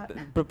eat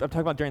that. But I'm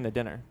talking about during the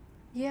dinner.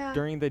 Yeah.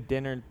 During the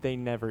dinner, they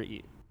never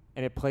eat.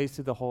 And it plays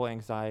to the whole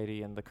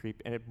anxiety and the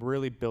creep, and it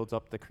really builds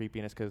up the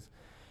creepiness, because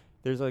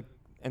there's a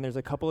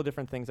couple of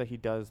different things that he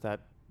does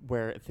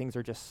where things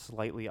are just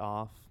slightly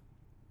off,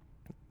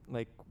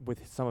 like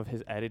with some of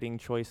his editing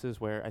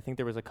choices, where I think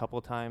there was a couple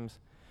of times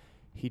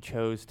he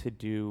chose to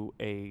do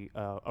a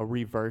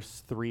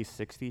reverse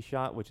 360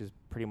 shot, which is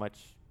pretty much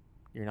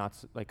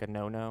like a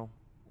no-no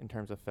in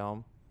terms of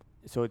film.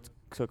 So it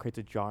creates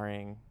a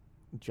jarring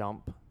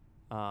jump.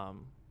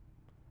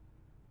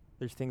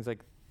 There's things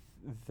like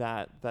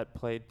that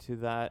played to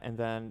that, and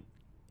then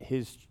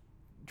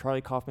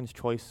Charlie Kaufman's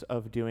choice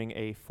of doing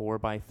a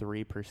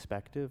 4:3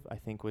 perspective, I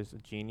think, was a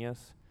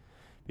genius,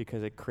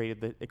 because it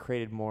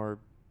created more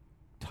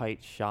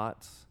tight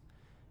shots,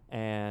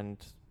 and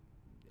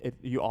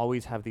you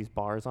always have these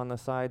bars on the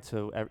side,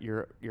 so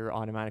you're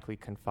automatically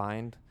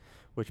confined,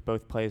 which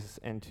both plays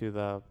into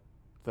the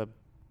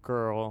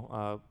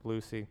girl,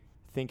 Lucy,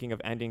 thinking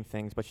of ending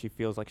things, but she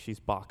feels like she's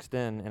boxed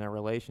in a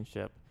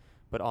relationship.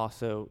 But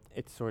also,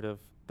 it's sort of,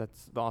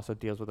 that's also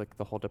deals with like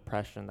the whole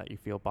depression that you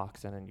feel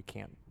boxed in and you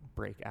can't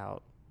break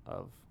out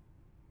of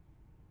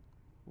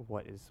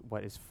what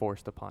is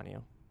forced upon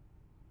you.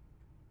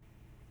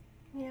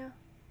 Yeah.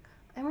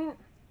 I mean,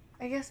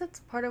 I guess it's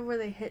part of where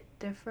they hit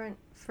different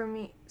for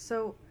me.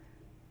 So,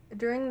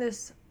 during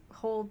this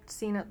whole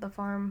scene at the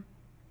farm,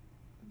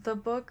 the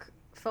book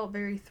felt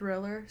very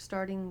thriller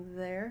starting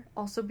there,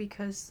 also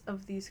because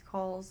of these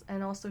calls,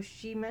 and also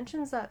she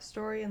mentions that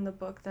story in the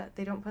book that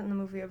they don't put in the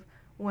movie of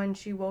when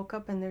she woke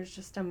up and there's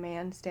just a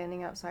man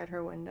standing outside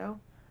her window.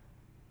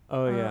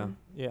 Oh,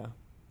 yeah.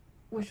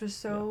 Which was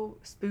so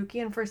spooky,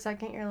 and for a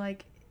second you're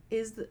like,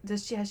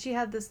 has she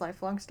had this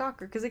lifelong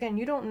stalker? Because again,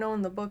 you don't know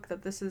in the book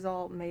that this is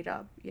all made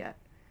up yet.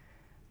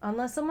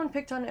 Unless someone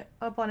picked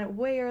up on it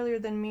way earlier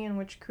than me, in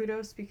which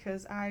kudos,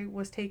 because I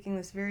was taking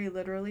this very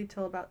literally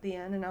till about the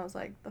end, and I was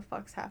like, the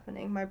fuck's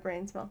happening? My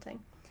brain's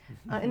melting.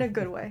 In a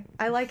good way.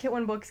 I like it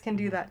when books can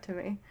do that to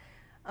me.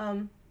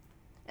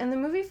 And the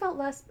movie felt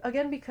less,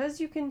 again,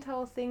 because you can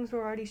tell things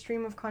were already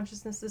stream of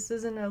consciousness, this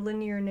isn't a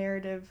linear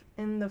narrative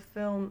in the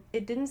film,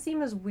 it didn't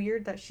seem as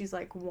weird that she's,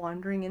 like,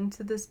 wandering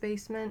into this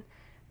basement.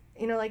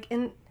 You know, like,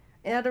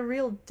 at a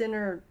real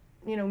dinner,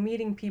 you know,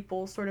 meeting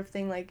people sort of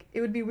thing, like,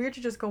 it would be weird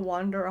to just go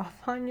wander off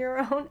on your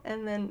own,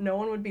 and then no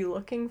one would be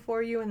looking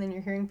for you, and then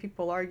you're hearing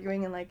people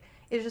arguing, and, like,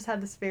 it just had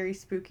this very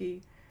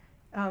spooky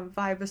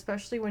vibe,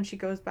 especially when she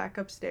goes back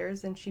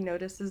upstairs and she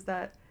notices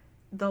that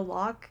the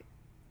lock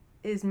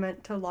is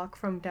meant to lock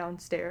from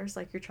downstairs,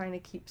 like you're trying to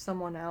keep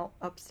someone out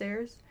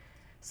upstairs.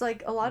 So,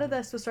 like, a lot of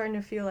this was starting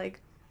to feel like,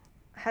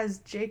 has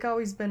Jake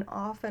always been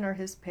off, and are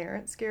his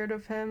parents scared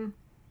of him?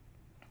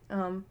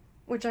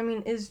 Which, I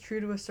mean, is true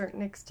to a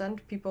certain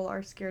extent. People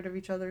are scared of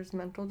each other's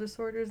mental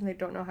disorders and they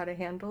don't know how to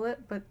handle it,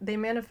 but they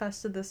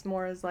manifested this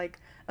more as like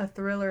a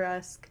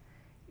thriller-esque,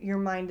 your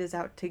mind is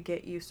out to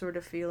get you sort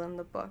of feel in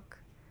the book.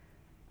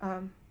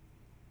 And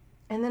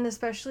then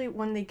especially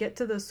when they get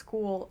to the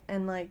school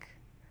and, like,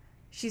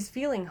 she's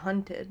feeling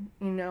hunted,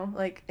 you know,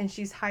 like, and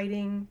she's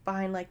hiding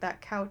behind, like,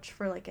 that couch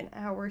for, like, an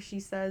hour, she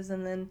says,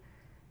 and then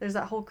there's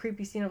that whole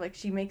creepy scene of, like,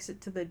 she makes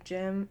it to the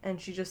gym and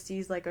she just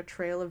sees, like, a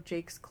trail of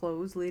Jake's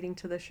clothes leading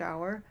to the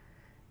shower.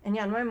 And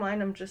yeah, in my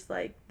mind, I'm just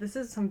like, this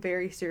is some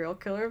very serial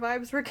killer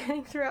vibes we're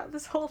getting throughout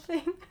this whole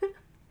thing.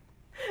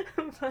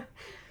 But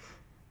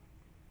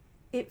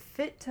it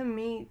fit to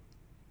me,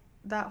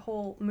 that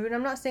whole mood.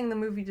 I'm not saying the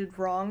movie did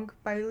wrong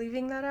by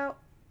leaving that out.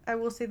 I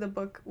will say the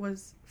book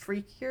was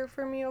freakier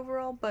for me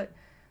overall, but,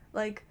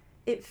 like,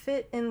 it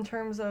fit in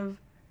terms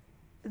of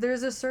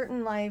there's a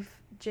certain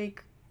life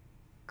Jake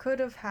could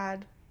have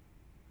had,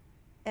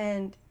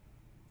 and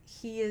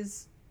he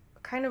is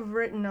kind of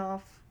written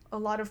off a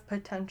lot of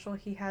potential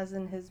he has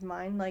in his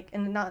mind, like,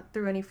 and not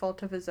through any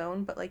fault of his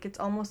own, but, like, it's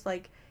almost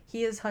like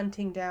he is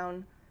hunting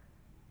down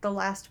the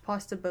last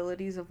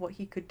possibilities of what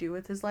he could do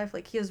with his life.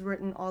 Like, he has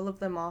written all of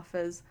them off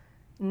as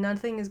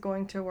nothing is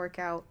going to work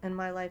out and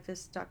my life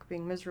is stuck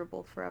being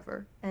miserable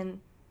forever.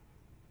 And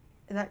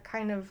that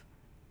kind of,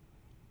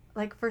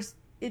 like, first,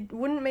 it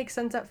wouldn't make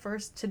sense at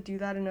first to do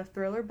that in a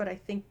thriller, but I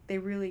think the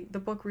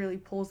book really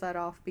pulls that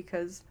off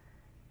because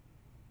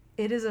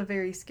it is a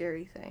very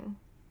scary thing.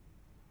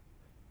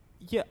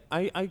 Yeah,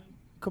 I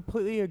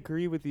completely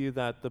agree with you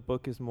that the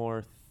book is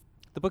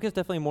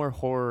definitely more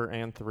horror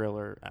and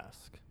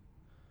thriller-esque.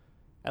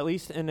 At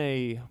least in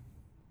a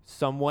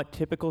somewhat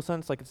typical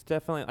sense. Like, it's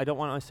definitely, I don't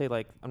want to say,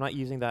 like, I'm not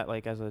using that,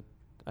 like, as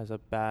a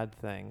bad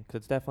thing, because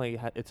it's definitely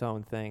its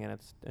own thing, and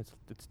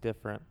it's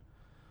different.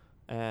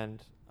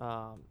 And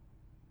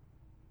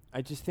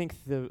I just think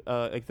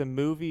the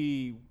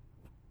movie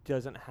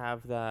doesn't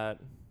have that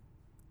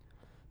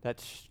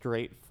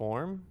straight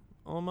form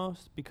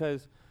almost,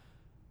 because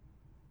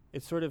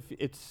it's sort of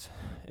it's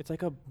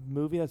like a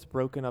movie that's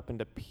broken up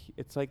into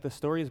it's like the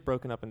story is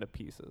broken up into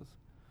pieces.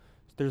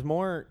 There's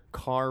more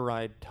car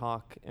ride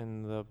talk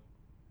in the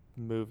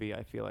movie,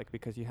 I feel like,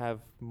 because you have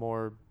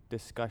more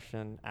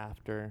discussion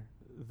after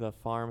the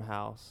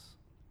farmhouse,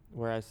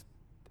 whereas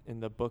in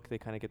the book they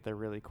kind of get there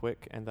really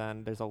quick, and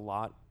then there's a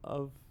lot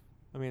of,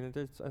 I mean,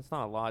 it's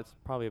not a lot, it's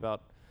probably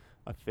about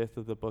a fifth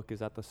of the book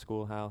is at the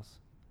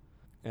schoolhouse.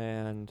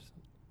 And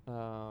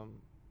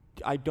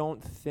I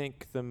don't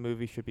think the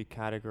movie should be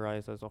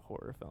categorized as a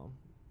horror film.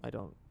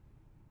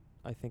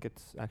 I think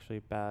it's actually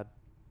bad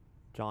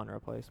genre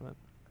placement.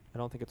 I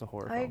don't think it's a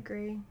horror film. I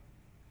agree.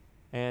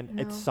 And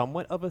No. it's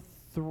somewhat of a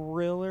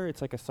thriller. It's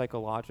like a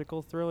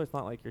psychological thriller. It's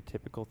not like your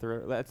typical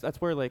thriller.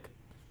 That's where, like,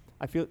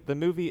 I feel the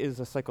movie is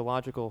a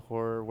psychological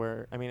horror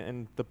where, I mean,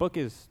 and the book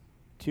is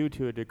to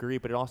a degree,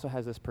 but it also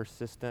has this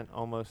persistent,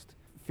 almost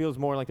feels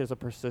more like there's a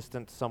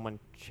persistent someone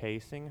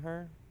chasing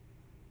her.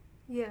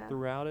 Yeah.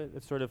 throughout it.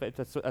 It's sort of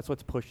that's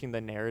what's pushing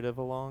the narrative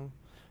along,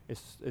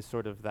 is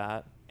sort of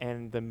that.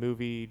 And the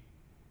movie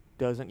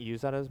doesn't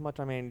use that as much.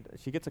 I mean,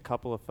 she gets a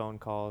couple of phone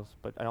calls,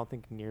 but I don't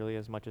think nearly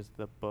as much as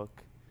the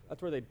book.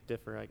 That's where they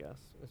differ, I guess.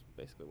 Is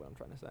basically what I'm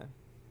trying to say.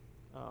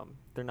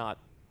 They're not.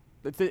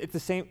 It's the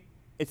same.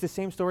 It's the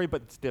same story,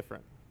 but it's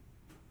different.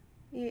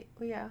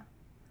 Yeah.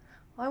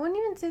 Well, I wouldn't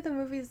even say the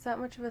movie is that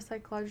much of a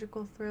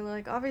psychological thriller.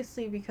 Like,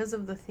 obviously, because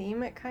of the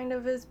theme, it kind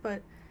of is,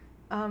 but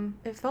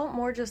it felt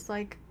more just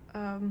like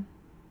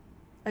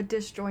a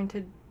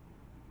disjointed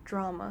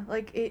drama.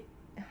 Like, it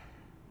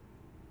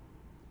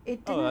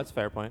didn't Oh, that's a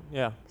fair point.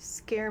 Yeah.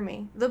 scare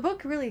me. The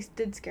book really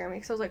did scare me,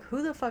 because I was like,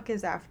 who the fuck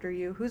is after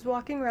you? Who's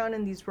walking around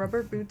in these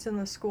rubber boots in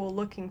the school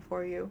looking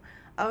for you?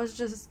 I was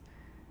just...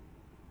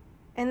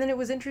 And then it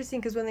was interesting,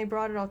 because when they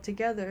brought it all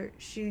together,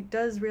 she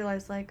does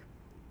realize, like,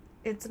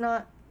 it's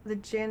not the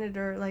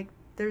janitor, like,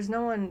 there's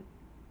no one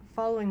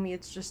following me,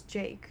 it's just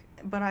Jake.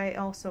 But I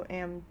also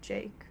am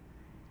Jake.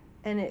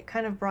 And it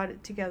kind of brought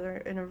it together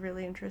in a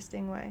really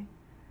interesting way.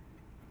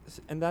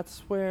 And that's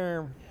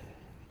where...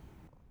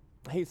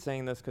 I hate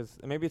saying this because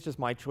maybe it's just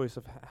my choice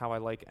of how I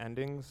like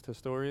endings to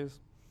stories.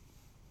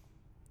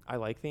 I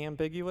like the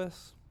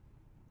ambiguous.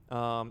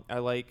 I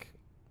like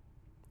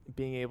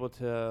being able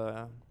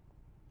to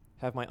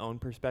have my own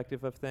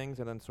perspective of things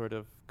and then sort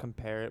of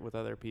compare it with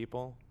other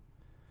people.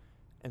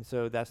 And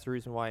so that's the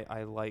reason why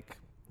I like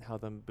how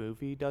the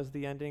movie does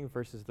the ending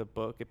versus the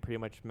book. It pretty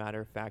much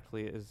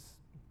matter-of-factly is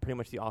pretty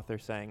much the author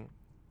saying,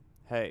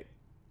 hey,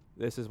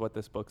 this is what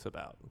this book's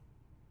about.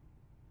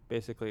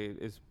 Basically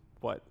is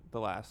what the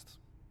last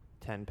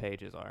 10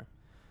 pages are.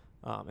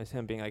 Is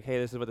him being like, hey,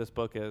 this is what this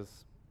book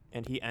is.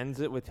 And he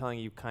ends it with telling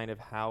you kind of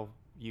how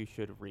you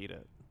should read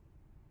it,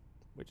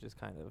 which is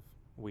kind of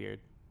weird.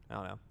 I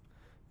don't know.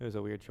 It was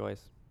a weird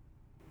choice.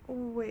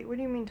 Wait, what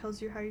do you mean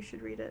tells you how you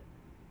should read it?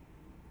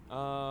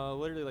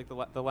 Literally, like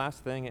the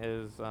last thing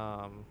is,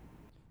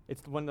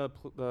 it's when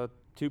the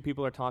two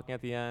people are talking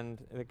at the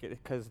end,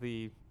 because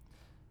the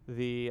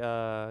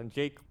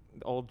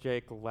old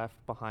Jake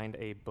left behind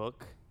a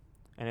book,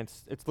 and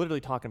it's literally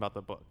talking about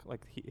the book.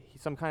 Like he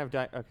some kind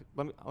of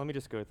let me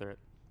just go through it.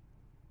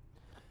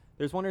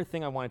 There's one other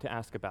thing I wanted to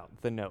ask about,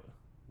 the note.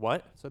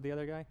 What? Said the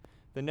other guy.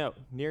 The note.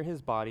 Near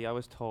his body, I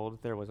was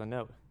told there was a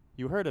note.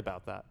 You heard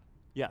about that?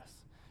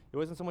 Yes. It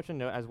wasn't so much a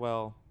note as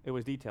well. It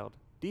was detailed.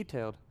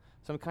 Detailed.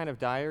 Some kind of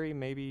diary,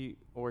 maybe,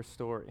 or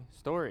story.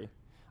 Story.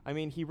 I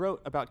mean, he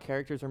wrote about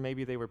characters, or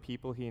maybe they were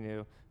people he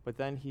knew, but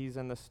then he's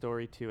in the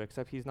story too,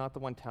 except he's not the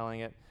one telling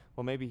it.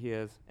 Well, maybe he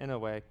is, in a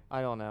way.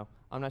 I don't know.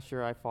 I'm not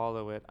sure I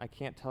follow it. I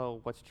can't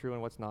tell what's true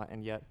and what's not,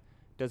 and yet,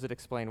 does it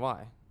explain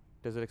why?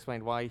 Does it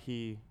explain why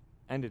he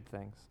ended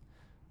things?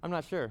 I'm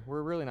not sure.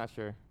 We're really not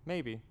sure.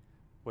 Maybe.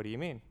 What do you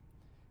mean?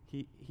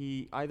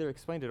 He either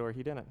explained it or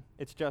he didn't.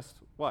 It's just,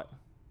 what?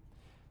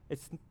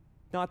 It's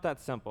not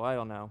that simple. I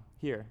don't know.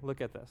 Here, look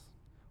at this.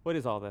 What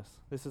is all this?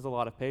 This is a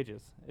lot of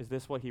pages. Is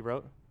this what he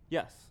wrote?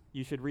 Yes,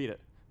 you should read it.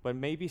 But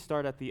maybe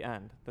start at the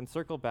end. Then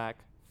circle back.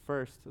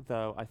 First,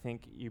 though, I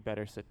think you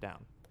better sit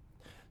down.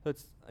 So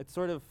it's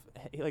sort of,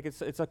 like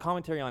it's a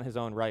commentary on his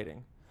own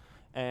writing.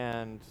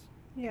 And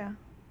Yeah.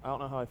 I don't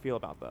know how I feel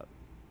about that.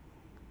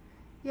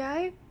 Yeah,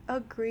 I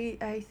agree.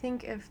 I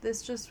think if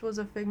this just was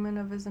a figment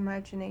of his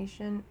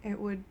imagination, it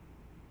would...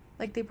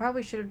 Like, they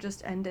probably should have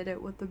just ended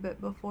it with the bit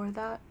before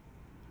that.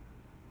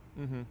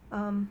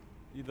 Mm-hmm.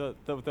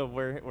 The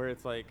where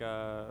it's like,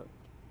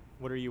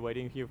 what are you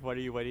waiting for? What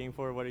are you waiting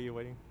for? What are you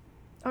waiting?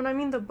 Oh, and I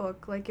mean the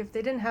book. Like, if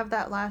they didn't have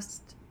that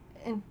last...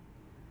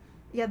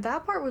 Yeah,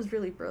 that part was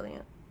really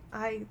brilliant.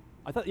 I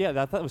thought, yeah,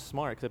 that was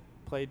smart, because it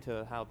played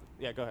to how...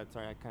 Yeah, go ahead.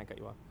 Sorry, I kind of cut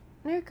you off.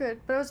 No, you're good.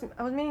 But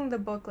I was meaning the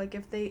book. Like,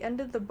 if they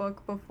ended the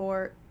book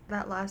before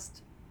that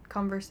last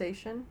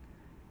conversation,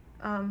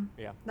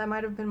 Yeah. that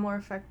might have been more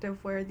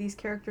effective, where these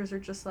characters are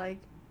just like,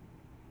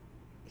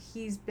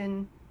 he's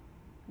been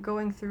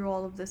going through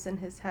all of this in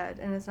his head,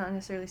 and it's not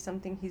necessarily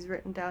something he's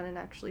written down and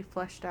actually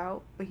fleshed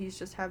out, but he's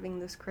just having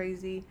this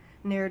crazy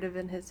narrative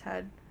in his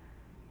head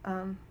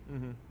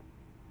Mm-hmm.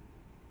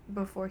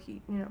 before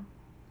he,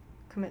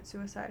 commits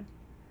suicide.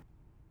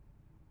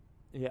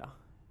 Yeah.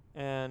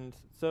 And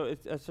so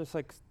it's just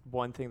like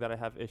one thing that I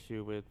have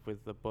issue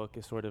with the book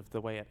is sort of the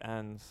way it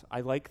ends.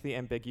 I like the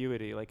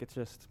ambiguity. Like, it's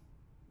just...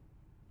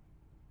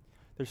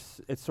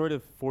 It sort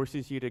of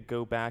forces you to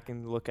go back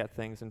and look at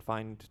things and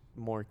find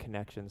more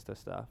connections to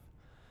stuff.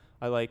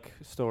 I like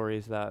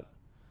stories that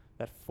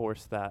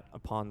force that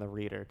upon the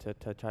reader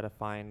to try to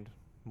find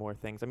more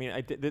things. I mean,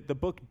 the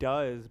book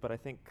does, but I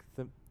think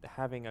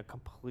having a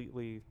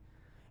completely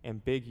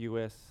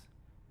ambiguous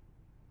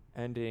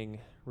ending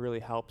really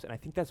helps. And I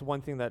think that's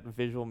one thing that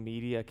visual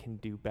media can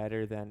do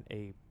better than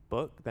a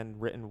book, than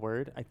written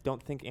word. I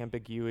don't think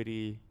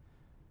ambiguity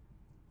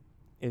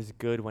is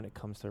good when it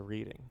comes to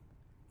reading.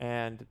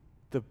 And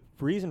the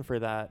reason for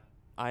that,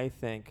 I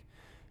think,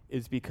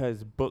 is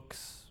because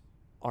books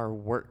are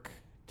work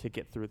to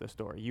get through the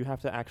story. You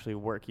have to actually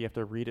work. You have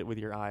to read it with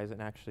your eyes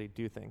and actually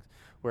do things.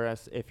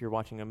 Whereas if you're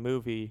watching a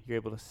movie, you're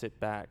able to sit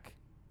back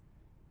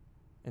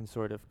and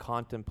sort of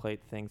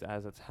contemplate things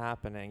as it's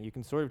happening. You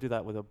can sort of do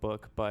that with a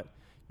book, but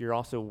you're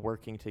also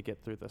working to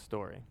get through the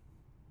story.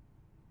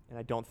 And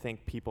I don't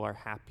think people are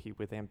happy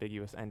with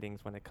ambiguous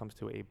endings when it comes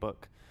to a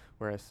book,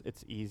 whereas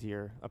it's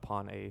easier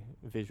upon a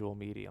visual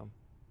medium.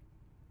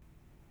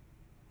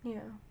 Yeah.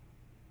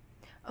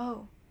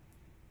 Oh,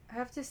 I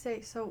have to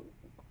say, so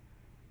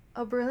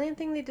a brilliant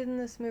thing they did in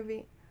this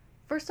movie.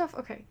 First off,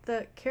 okay,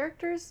 the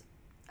characters,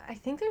 I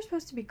think they're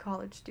supposed to be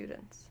college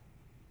students.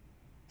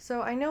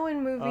 So I know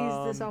in movies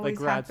this always like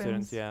grad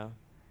happens. students, yeah.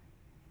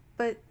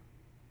 But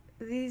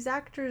these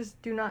actors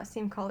do not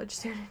seem college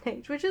student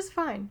age, which is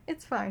fine.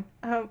 It's fine.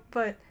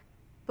 But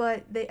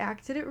they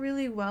acted it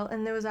really well,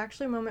 and there was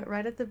actually a moment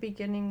right at the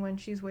beginning when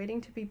she's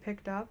waiting to be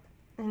picked up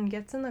and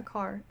gets in the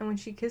car, and when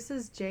she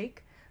kisses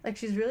Jake, like,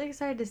 she's really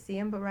excited to see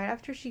him, but right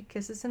after she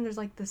kisses him, there's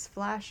like this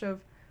flash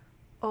of,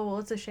 oh, well,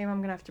 it's a shame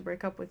I'm gonna have to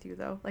break up with you,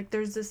 though. Like,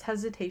 there's this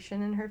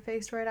hesitation in her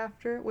face right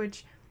after,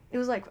 which it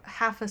was like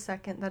half a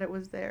second that it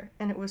was there,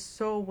 and it was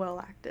so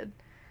well acted.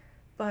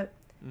 But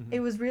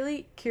it was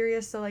really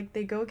curious. So, like,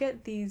 they go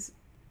get these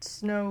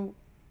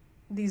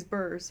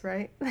burrs,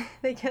 right?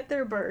 They get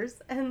their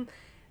burrs, and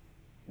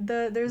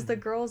there's the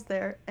girls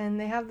there, and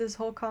they have this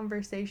whole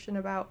conversation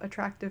about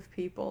attractive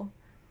people.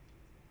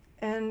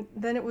 And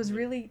then it was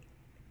really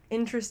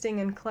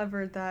interesting and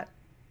clever that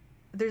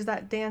there's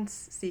that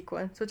dance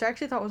sequence, which I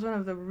actually thought was one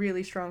of the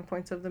really strong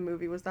points of the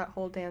movie, was that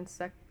whole dance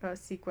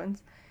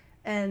sequence.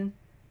 And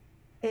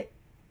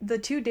the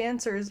two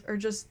dancers are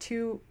just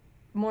two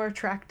more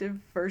attractive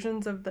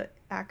versions of the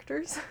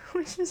actors,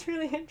 which is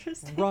really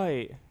interesting.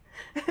 Right.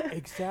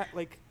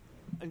 Exactly.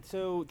 And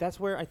so that's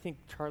where I think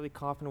Charlie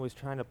Kaufman was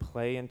trying to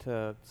play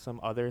into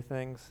some other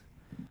things,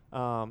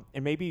 and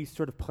maybe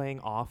sort of playing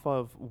off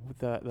of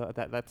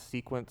that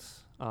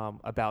sequence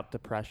about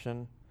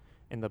depression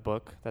in the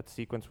book. That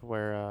sequence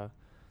where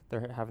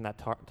they're having that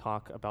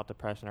talk about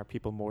depression. Are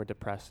people more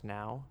depressed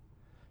now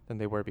than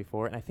they were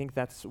before? And I think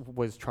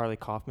was Charlie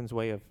Kaufman's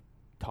way of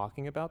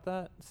talking about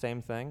that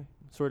same thing,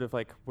 sort of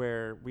like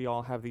where we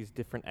all have these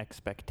different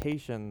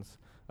expectations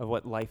of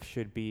what life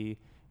should be,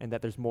 and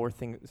that there's more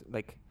things,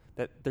 like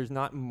that there's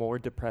not more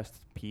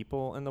depressed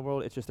people in the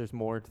world, it's just there's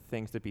more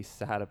things to be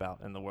sad about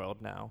in the world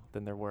now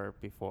than there were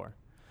before.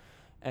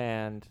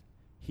 And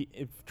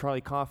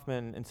Charlie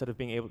Kaufman, instead of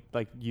being able,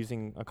 like,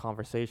 using a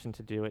conversation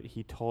to do it,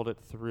 he told it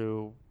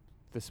through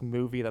this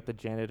movie that the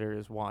janitor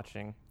is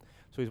watching.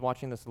 So he's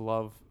watching this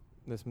love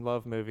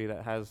movie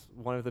that has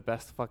one of the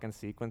best fucking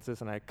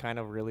sequences, and I kind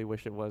of really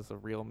wish it was a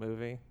real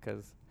movie,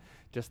 because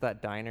just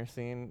that diner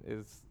scene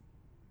is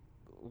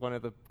one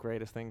of the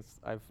greatest things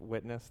I've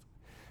witnessed.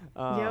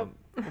 Yep.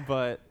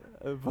 But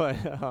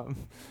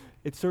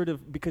it's sort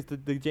of, because the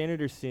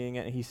janitor's seeing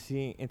it, and he's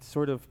seeing, it's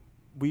sort of,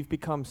 we've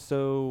become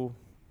so,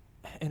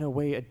 in a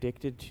way,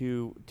 addicted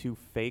to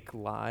fake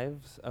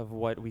lives of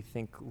what we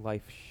think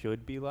life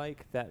should be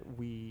like, that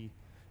we,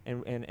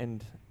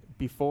 and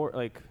before,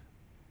 like,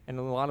 in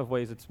a lot of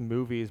ways it's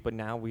movies, but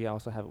now we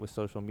also have it with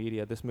social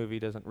media. This movie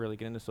doesn't really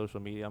get into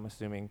social media, I'm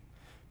assuming,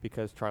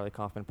 because Charlie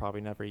Kaufman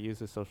probably never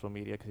uses social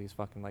media because he's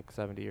fucking like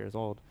 70 years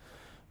old.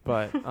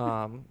 But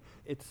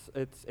it's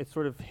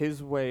sort of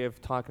his way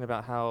of talking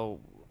about how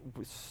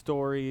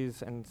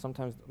stories, and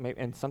sometimes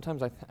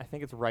I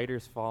think it's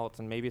writers' faults,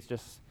 and maybe it's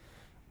just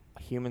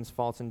humans'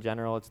 faults in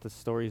general. It's the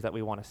stories that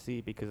we want to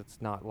see because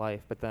it's not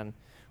life. But then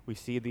we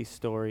see these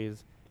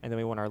stories, and then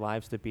we want our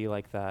lives to be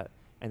like that,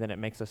 and then it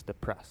makes us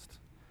depressed.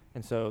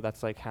 And so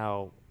that's like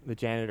how the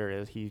janitor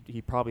is.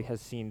 He probably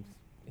has seen,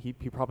 he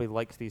probably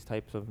likes these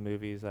types of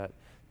movies, that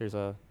there's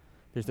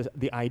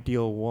the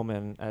ideal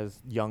woman, as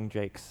young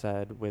Jake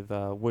said with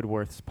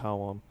Woodworth's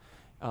poem.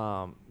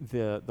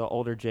 The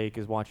older Jake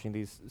is watching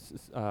these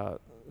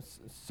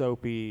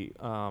soapy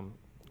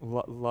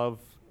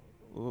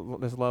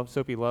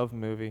soapy love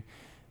movie,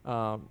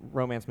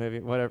 romance movie,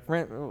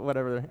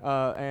 whatever,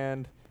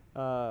 and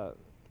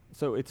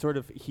so it's sort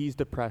of, he's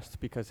depressed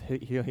because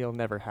he'll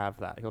never have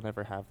that. He'll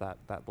never have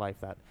that life,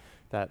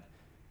 that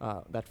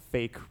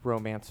fake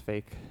romance,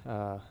 fake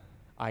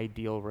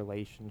ideal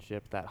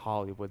relationship that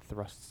Hollywood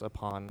thrusts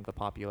upon the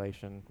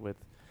population with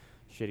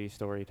shitty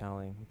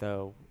storytelling.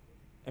 Though,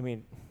 I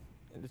mean,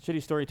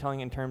 shitty storytelling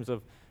in terms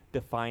of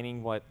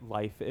defining what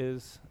life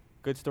is.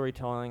 Good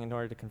storytelling in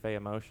order to convey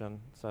emotion.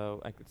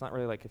 So it's not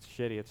really like it's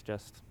shitty. It's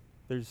just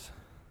there's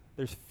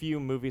few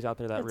movies out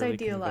there that it's really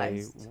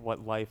idealized. Convey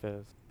what life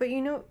is. But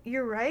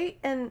you're right,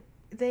 and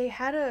they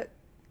had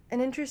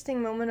an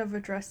interesting moment of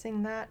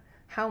addressing that,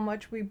 how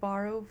much we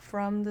borrow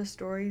from the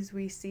stories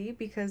we see,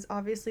 because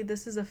obviously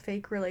this is a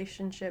fake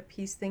relationship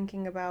he's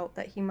thinking about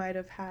that he might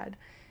have had,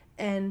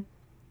 and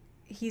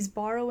he's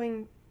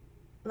borrowing,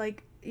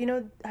 like,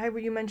 how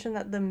you mentioned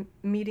that the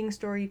meeting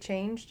story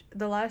changed.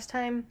 The last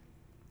time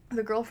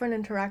the girlfriend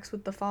interacts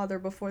with the father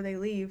before they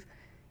leave,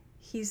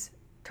 he's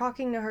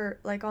talking to her,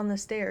 like, on the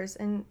stairs,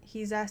 and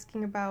he's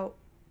asking about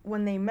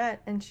when they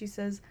met, and she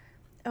says,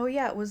 oh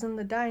yeah, it was in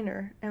the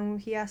diner, and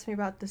he asked me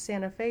about the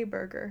Santa Fe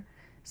burger.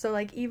 So,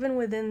 like, even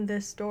within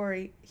this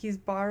story, he's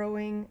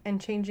borrowing and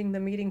changing the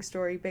meeting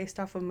story based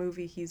off a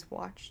movie he's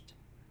watched.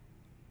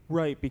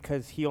 Right,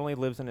 because he only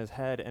lives in his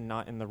head and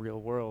not in the real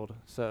world.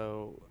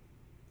 So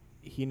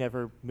he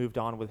never moved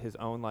on with his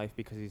own life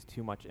because he's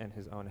too much in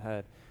his own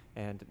head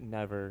and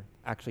never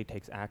actually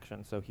takes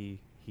action. So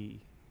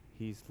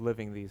he's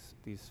living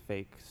these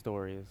fake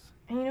stories.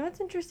 And you know what's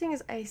interesting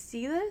is I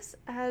see this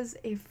as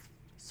a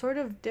sort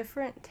of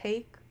different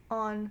take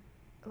on,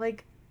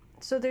 like,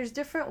 so there's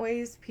different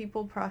ways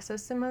people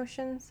process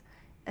emotions,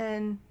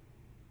 and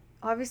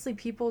obviously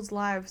people's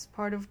lives,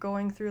 part of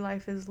going through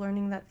life is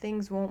learning that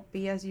things won't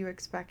be as you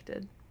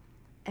expected.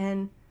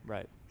 And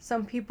Right.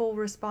 some people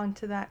respond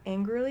to that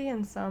angrily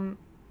and some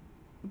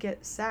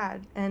get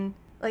sad. And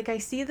like, I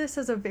see this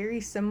as a very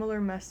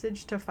similar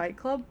message to Fight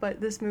Club, but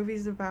this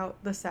movie's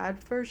about the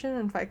sad version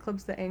and Fight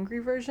Club's the angry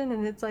version.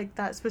 And it's like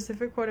that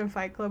specific quote in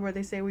Fight Club where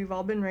they say, we've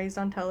all been raised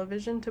on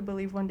television to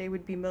believe one day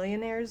we'd be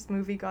millionaires,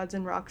 movie gods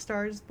and rock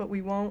stars, but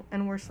we won't,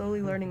 and we're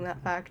slowly learning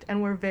that fact,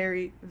 and we're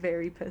very,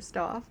 very pissed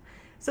off.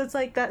 So it's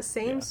like that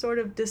same sort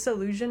of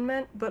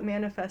disillusionment, but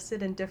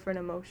manifested in different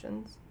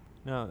emotions.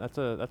 No, that's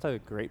a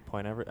great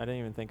point. I didn't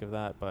even think of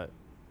that, but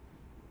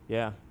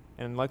yeah.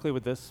 And likely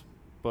with this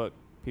book,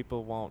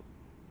 people won't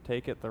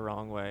take it the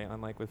wrong way.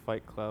 Unlike with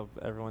Fight Club,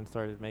 everyone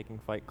started making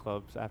fight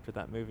clubs after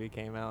that movie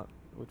came out,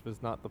 which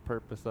was not the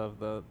purpose of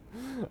the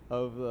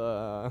of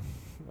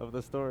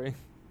the story.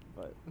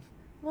 But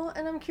Well,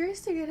 and I'm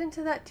curious to get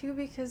into that too,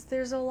 because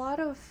there's a lot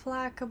of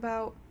flack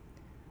about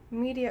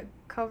media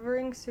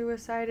covering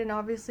suicide, and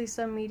obviously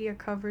some media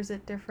covers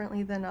it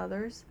differently than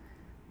others.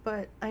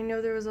 But I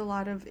know there was a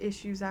lot of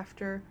issues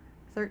after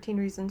 13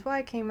 Reasons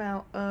Why came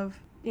out of,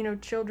 you know,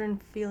 children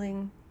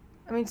feeling,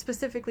 I mean,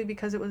 specifically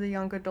because it was a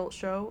young adult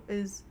show,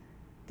 is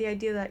the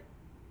idea that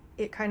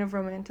it kind of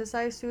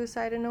romanticized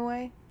suicide in a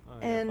way.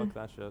 yeah, fuck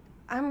that shit.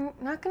 I'm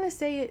not going to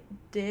say it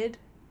did.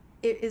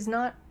 It is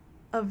not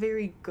a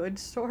very good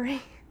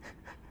story.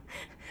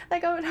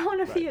 Like, I don't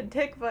want to be a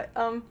dick, but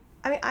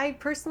I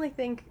personally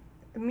think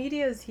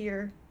media is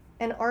here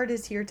and art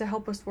is here to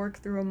help us work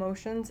through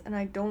emotions, and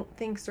I don't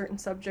think certain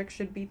subjects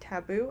should be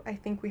taboo. I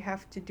think we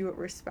have to do it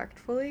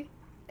respectfully,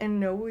 and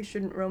no, we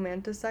shouldn't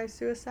romanticize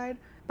suicide,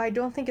 but I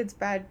don't think it's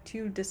bad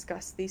to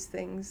discuss these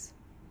things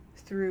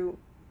through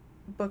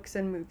books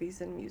and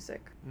movies and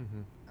music.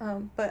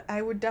 Mm-hmm. But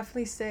I would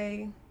definitely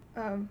say,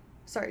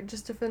 sorry,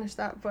 just to finish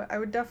that, but I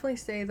would definitely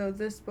say, though,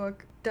 this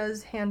book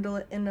does handle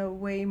it in a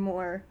way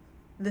more,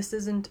 this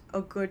isn't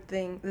a good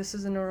thing, this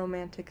isn't a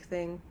romantic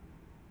thing.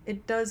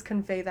 It does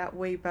convey that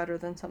way better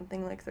than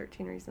something like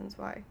 13 Reasons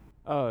Why.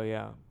 Oh,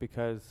 yeah,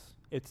 because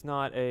it's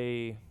not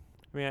I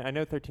mean, I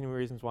know 13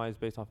 Reasons Why is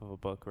based off of a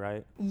book,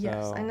 right?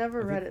 Yes, So I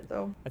never read it,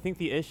 though. I think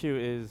the issue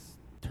is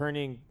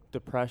turning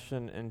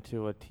depression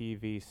into a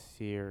TV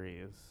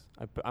series.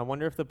 I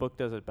wonder if the book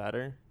does it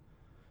better,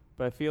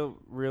 but I feel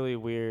really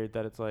weird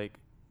that it's like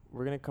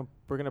we're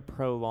gonna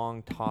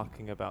prolong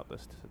talking about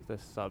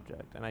this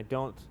subject, and I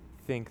don't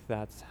think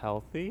that's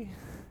healthy.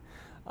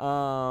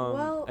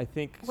 Well, I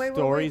think wait,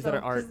 stories though,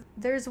 that are 'cause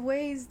there's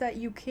ways that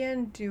you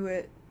can do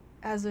it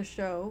as a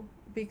show,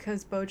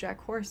 because BoJack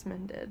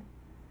Horseman did.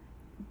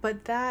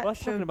 But that well,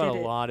 that's show talking about did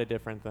a it lot of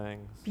different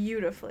things.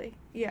 beautifully.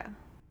 Yeah.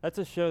 That's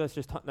a show that's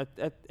just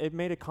it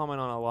made a comment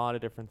on a lot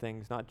of different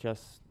things, not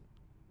just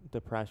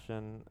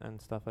depression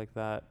and stuff like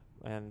that,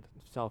 and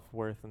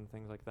self-worth and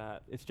things like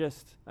that. It's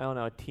just, I don't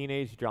know, a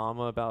teenage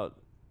drama about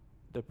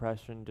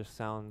depression just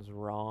sounds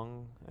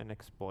wrong and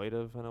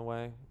exploitive in a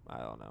way. I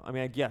don't know. I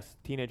mean, yes,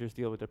 teenagers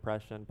deal with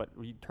depression, but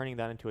turning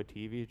that into a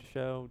TV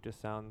show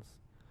just sounds,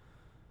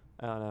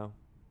 I don't know,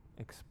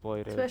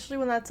 exploitive. Especially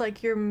when that's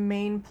like your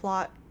main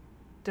plot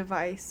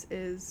device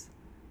is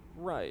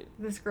right.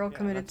 this girl Yeah,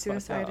 committed that's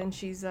fucked suicide up. and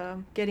she's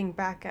getting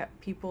back at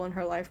people in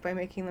her life by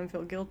making them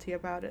feel guilty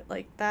about it.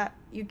 Like that,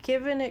 you've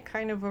given it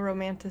kind of a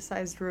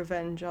romanticized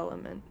revenge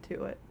element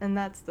to it, and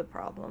that's the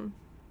problem.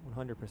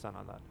 100%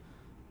 on that.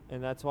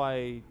 And that's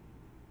why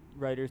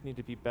writers need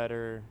to be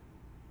better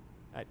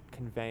at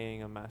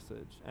conveying a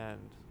message. And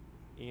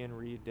Ian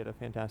Reed did a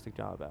fantastic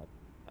job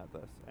at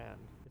this. And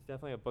it's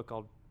definitely a book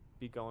I'll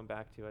be going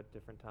back to at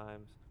different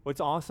times. What's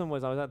awesome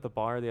was I was at the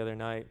bar the other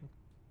night,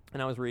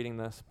 and I was reading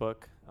this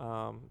book.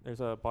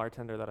 There's a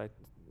bartender that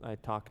I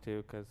talked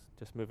to, because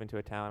just moving to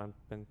a town,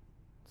 I've been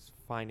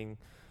finding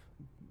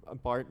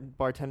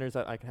bartenders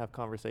that I can have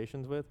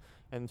conversations with,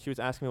 and she was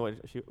asking me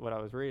what I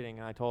was reading,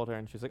 and I told her,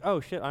 and she was like, "Oh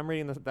shit, I'm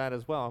reading that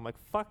as well." I'm like,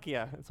 "Fuck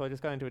yeah!" And so I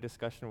just got into a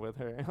discussion with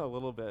her a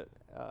little bit,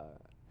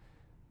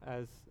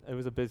 as it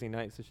was a busy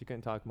night, so she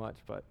couldn't talk much,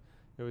 but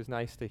it was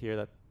nice to hear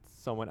that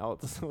someone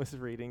else was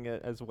reading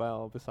it as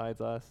well besides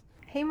us.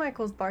 Hey,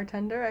 Michael's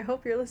bartender, I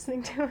hope you're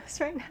listening to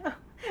us right now.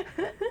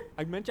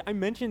 I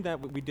mentioned that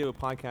we do a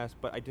podcast,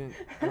 but I don't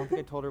think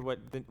I told her what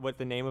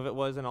the name of it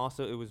was, and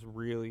also it was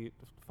really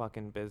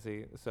fucking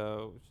busy,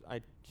 so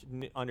I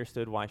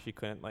understood why she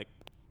couldn't like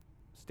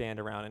stand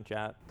around and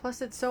chat.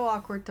 Plus, it's so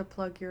awkward to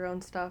plug your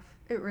own stuff.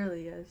 It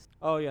really is.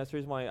 Oh yeah, that's the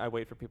reason why I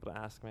wait for people to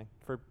ask me.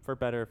 For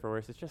better or for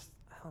worse, it's just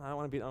I don't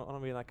want to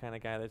be that kind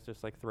of guy that's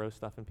just like throws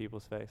stuff in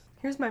people's face.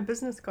 Here's my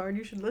business card.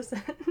 You should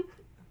listen.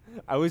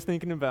 I was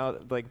thinking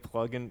about like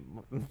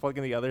plugging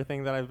the other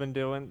thing that I've been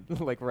doing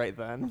like right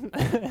then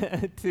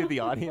to the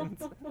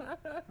audience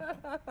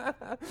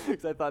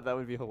because I thought that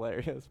would be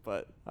hilarious,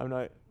 but I'm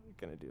not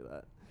gonna do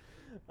that.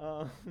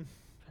 Trying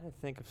to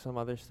think of some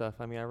other stuff.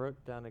 I mean, I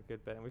wrote down a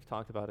good bit, and we've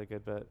talked about a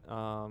good bit.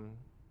 Kind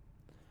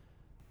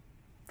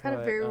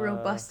of very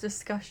robust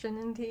discussion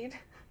indeed.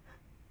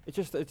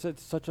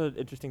 It's such an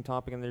interesting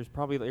topic, and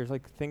there's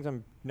like things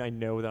I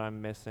know that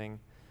I'm missing,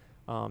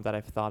 that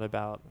I've thought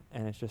about,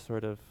 and it's just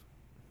sort of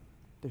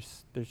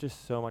there's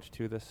just so much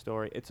to this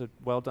story. It's a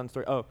well done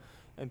story. Oh,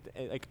 and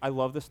like I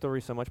love the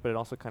story so much, but it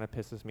also kind of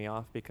pisses me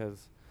off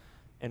because,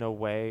 in a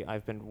way,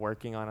 I've been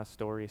working on a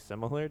story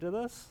similar to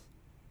this,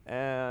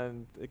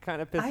 and it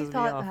kind of pisses me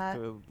off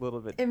to a little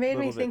bit. It made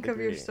me think of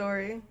your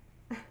story.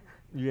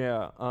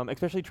 Yeah,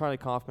 especially Charlie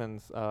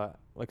Kaufman's,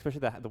 like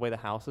especially the way the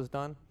house is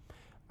done.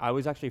 I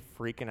was actually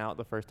freaking out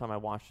the first time I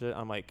watched it.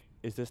 I'm like,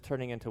 is this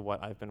turning into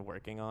what I've been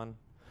working on?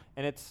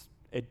 And it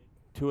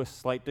to a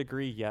slight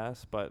degree,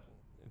 yes, but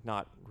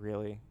not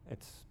really.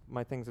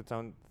 My thing's its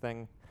own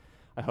thing.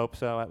 I hope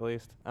so, at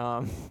least.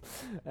 But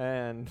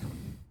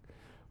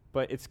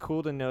it's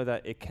cool to know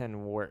that it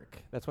can work.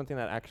 That's one thing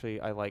that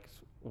actually I liked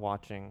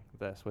watching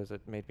this, was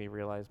it made me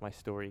realize my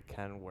story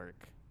can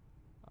work.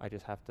 I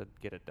just have to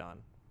get it done.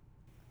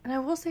 And I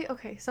will say,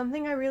 okay,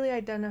 something I really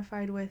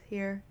identified with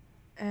here,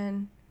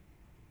 and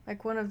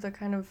like one of the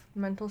kind of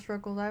mental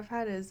struggles I've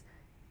had is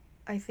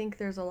I think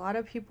there's a lot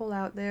of people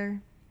out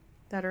there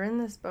that are in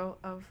this boat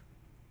of,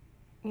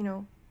 you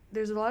know,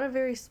 there's a lot of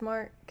very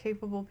smart,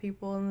 capable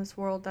people in this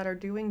world that are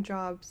doing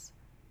jobs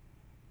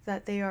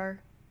that they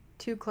are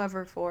too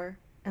clever for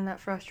and that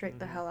frustrate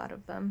the hell out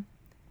of them.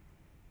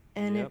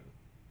 And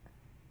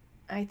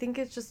I think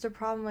it's just a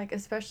problem, like,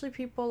 especially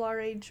people our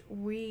age,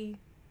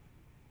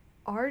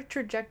 our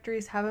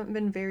trajectories haven't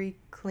been very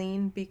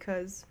clean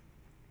because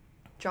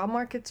job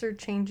markets are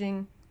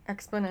changing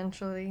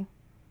exponentially.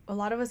 A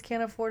lot of us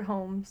can't afford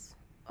homes.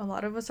 A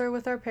lot of us are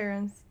with our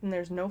parents, and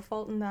there's no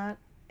fault in that.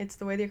 It's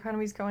the way the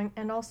economy's going.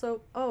 And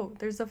also,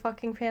 there's a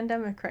fucking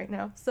pandemic right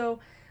now. So,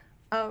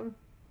 I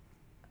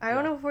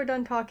don't know if we're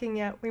done talking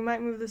yet. We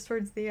might move this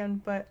towards the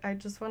end, but I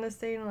just want to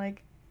say,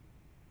 like,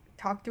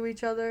 talk to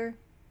each other.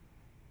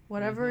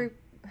 Whatever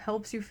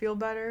helps you feel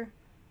better.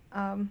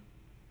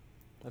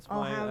 That's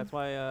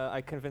why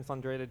I convinced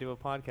Andre to do a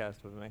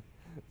podcast with me.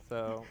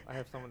 So I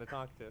have someone to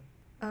talk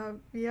to.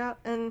 Yeah,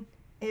 and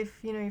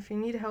if you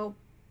need help,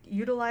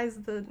 utilize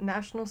the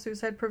National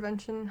Suicide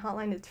Prevention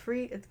Hotline. It's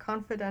free, it's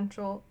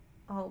confidential.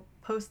 I'll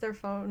post their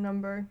phone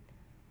number.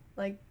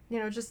 Like,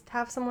 just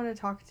have someone to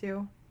talk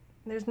to.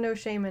 There's no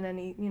shame in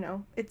any,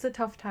 it's a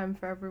tough time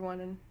for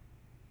everyone, and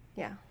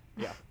yeah.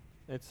 Yeah.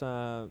 It's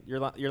your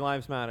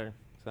lives matter.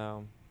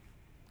 So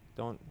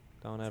don't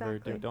ever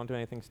don't do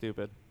anything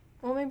stupid.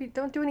 Well, maybe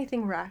don't do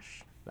anything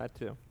rash. That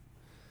too.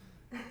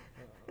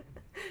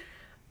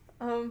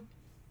 But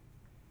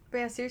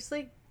yeah,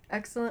 seriously,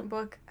 excellent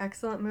book,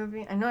 excellent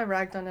movie. I know I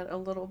ragged on it a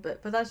little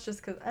bit, but that's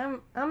just because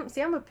I'm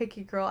a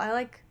picky girl. I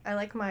like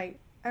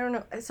I don't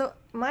know. So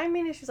my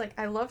main issue is, like,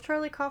 I love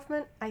Charlie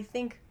Kaufman. I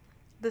think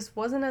this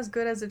wasn't as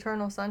good as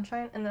Eternal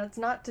Sunshine, and that's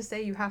not to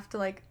say you have to,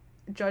 like,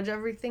 judge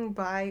everything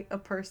by a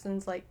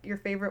person's, like, your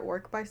favorite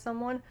work by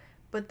someone,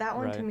 but that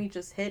one to me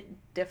just hit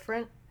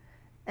different,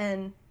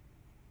 and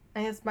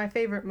it's my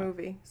favorite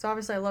movie. So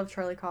obviously I love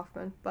Charlie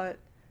Kaufman, but...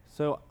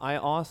 So I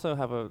also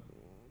have a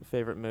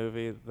favorite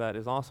movie that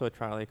is also a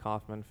Charlie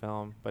Kaufman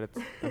film, but it's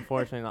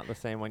unfortunately not the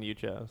same one you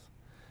chose.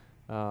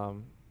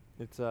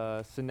 It's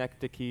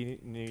Synecdoche,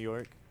 New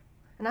York.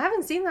 And I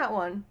haven't seen that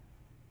one,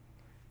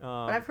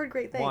 but I've heard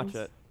great things. Watch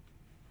it.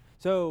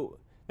 So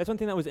that's one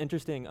thing that was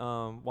interesting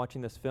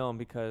watching this film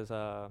because,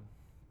 oh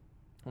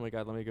my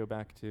God, let me go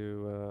back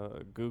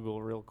to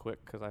Google real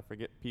quick because I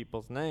forget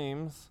people's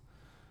names.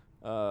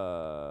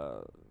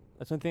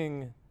 That's one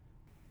thing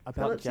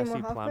about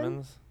Jesse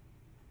Plemons.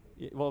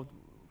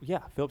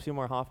 Philip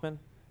Seymour Hoffman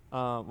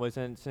was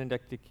in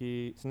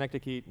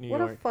Synecdoche, New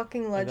York. What a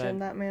fucking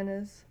legend that man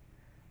is.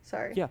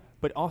 Sorry. Yeah,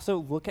 but also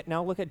look at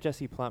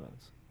Jesse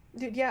Plemons.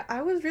 Dude, yeah,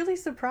 I was really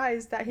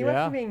surprised that he went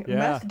from being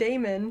Meth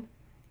Damon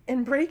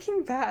in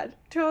Breaking Bad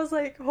to, I was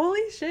like,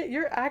 holy shit,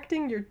 you're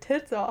acting your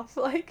tits off,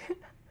 like.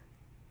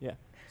 Yeah.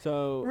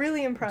 So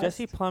really impressed.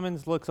 Jesse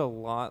Plemons looks a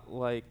lot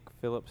like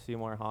Philip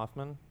Seymour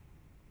Hoffman.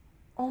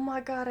 Oh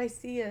my God, I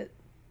see it.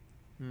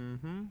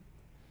 Mm-hmm.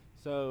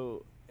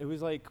 So it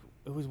was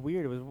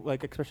weird. It was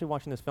like, especially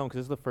watching this film, because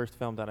this is the first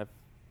film that I've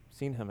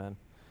seen him in.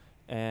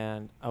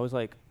 And I was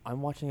like,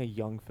 I'm watching a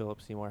young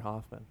Philip Seymour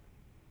Hoffman.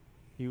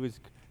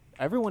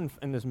 Everyone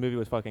in this movie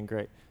was fucking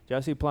great.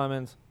 Jesse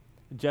Plemons,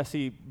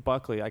 Jessie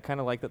Buckley. I kind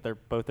of like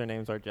that both their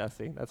names are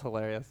Jesse. That's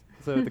hilarious.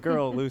 So the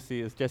girl,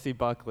 Lucy, is Jessie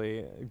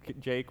Buckley.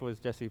 Jake was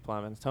Jesse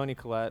Plemons. Toni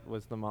Collette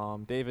was the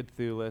mom. David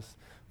Thewlis,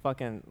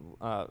 fucking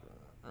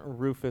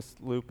Rufus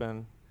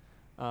Lupin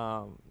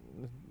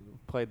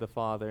played the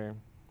father.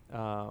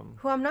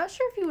 Who I'm not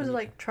sure if he was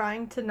like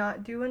trying to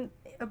not do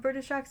a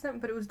British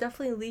accent, but it was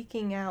definitely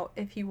leaking out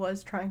if he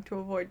was trying to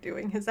avoid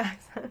doing his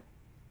accent.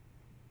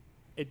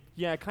 It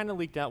kind of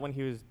leaked out when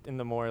he was in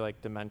the more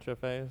like dementia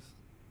phase.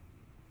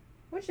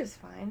 Which is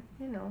fine,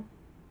 you know.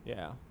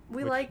 Yeah.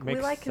 We which like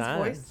makes his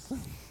voice.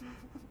 sense.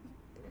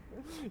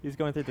 He's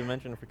going through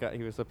dementia and forgot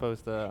he was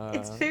supposed to.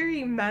 It's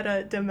very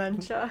meta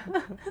dementia.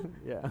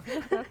 Yeah.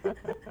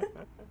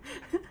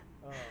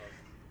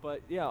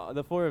 But yeah,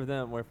 the four of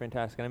them were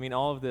fantastic. And I mean,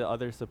 all of the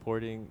other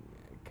supporting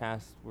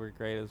casts were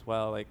great as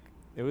well. Like,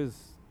 it was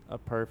a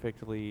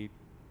perfectly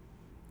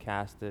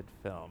casted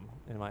film,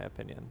 in my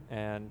opinion.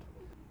 And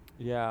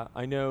yeah,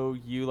 I know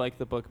you like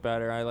the book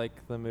better. I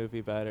like the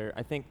movie better.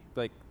 I think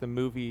like the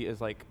movie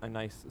is like a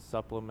nice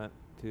supplement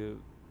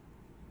to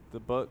the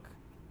book.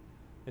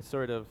 It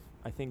sort of,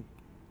 I think,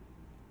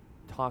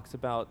 talks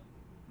about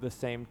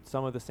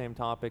some of the same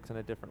topics in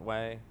a different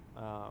way.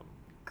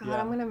 God, yeah,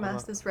 I'm gonna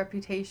amass this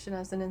reputation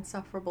as an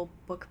insufferable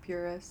book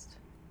purist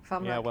if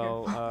I'm yeah, not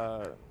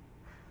well,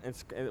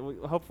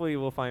 careful. hopefully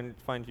we'll find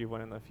you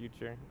one in the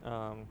future.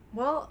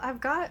 Well,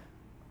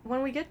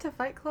 when we get to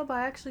Fight Club,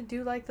 I actually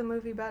do like the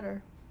movie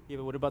better. Yeah,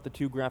 but what about the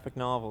 2 graphic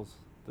novels,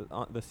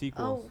 the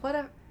sequels? Oh,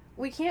 whatever.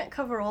 We can't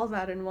cover all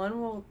that in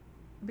one. We'll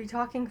be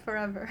talking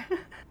forever.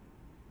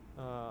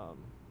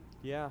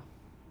 Yeah.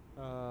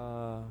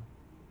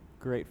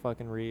 Great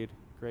fucking read.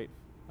 Great.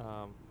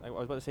 I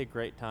was about to say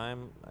great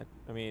time.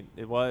 I mean,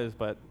 it was,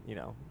 but, you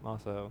know,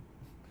 also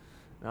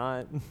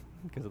not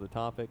because of the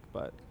topic,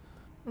 but...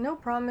 No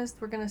promise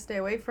we're gonna stay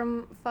away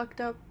from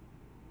fucked up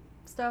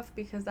stuff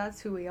because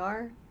that's who we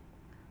are.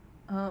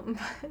 But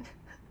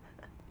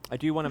I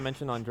do want to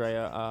mention,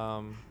 Andrea,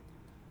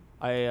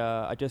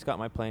 I just got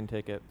my plane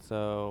ticket,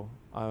 so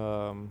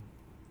I'll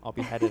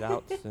be headed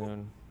out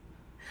soon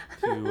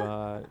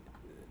to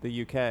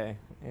the UK,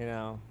 you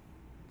know,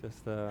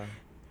 just to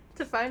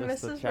find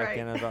just to Mrs. check Right.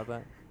 in about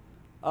that.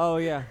 Oh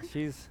yeah,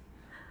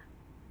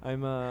 I'm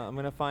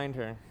gonna find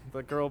her,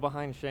 the girl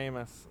behind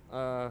Seamus.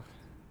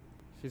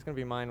 She's gonna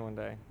be mine one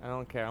day. I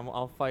don't care.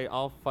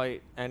 I'll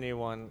fight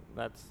anyone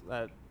that's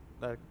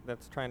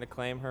trying to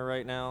claim her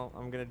right now.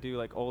 I'm gonna do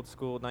like old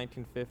school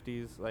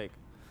 1950s, like.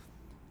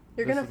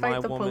 You're This gonna is my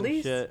fight the woman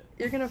police. shit.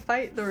 You're gonna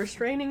fight the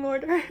restraining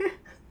order.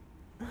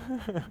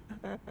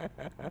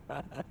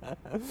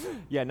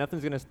 Yeah,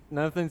 nothing's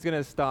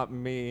gonna stop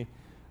me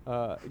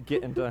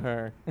getting to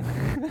her.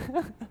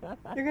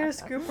 You're gonna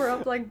scoop her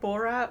up like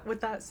Borat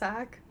with that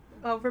sack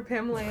over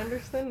Pamela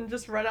Anderson and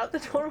just run out the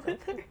door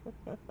with her.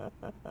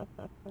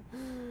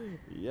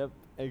 Yep,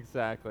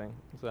 exactly.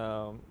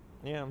 So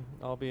yeah,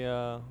 I'll be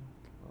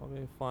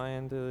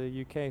flying to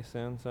the UK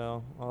soon,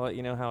 so I'll let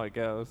you know how it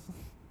goes.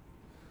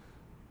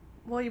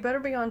 Well, you better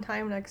be on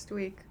time next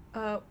week.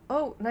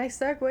 Oh, nice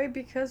segue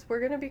because we're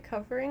gonna be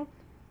covering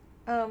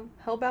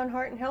Hellbound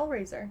Heart and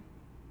Hellraiser.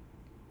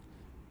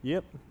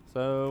 Yep.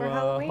 So For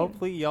Halloween.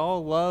 hopefully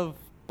y'all love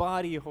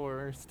body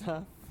horror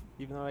stuff.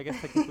 Even though I guess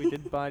technically we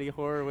did body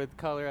horror with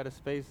Color Out of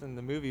Space in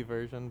the movie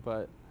version,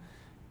 but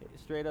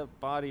straight up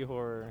body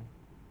horror,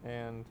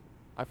 and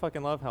I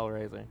fucking love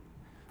Hellraiser.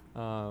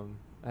 I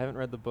haven't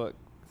read the book,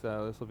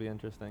 so this will be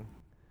interesting.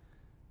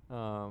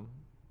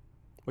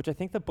 Which I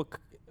think the book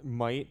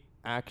might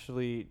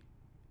actually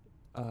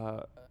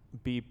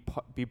be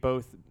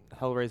both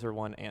Hellraiser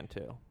 1 and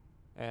 2.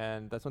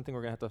 And that's one thing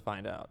we're going to have to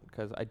find out,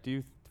 because I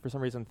do, for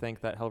some reason,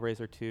 think that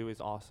Hellraiser 2 is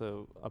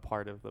also a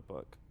part of the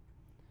book.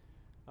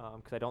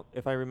 Because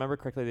if I remember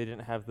correctly, they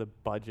didn't have the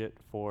budget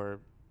for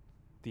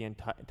the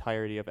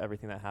entirety of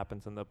everything that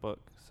happens in the book.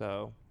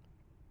 So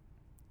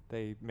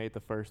they made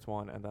the first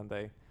one, and then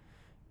they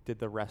did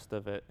the rest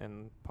of it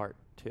in part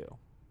 2,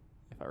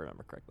 if I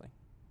remember correctly.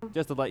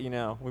 Just to let you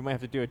know, we might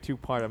have to do a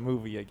 2-part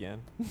movie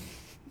again.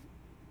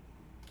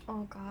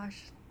 Oh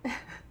gosh.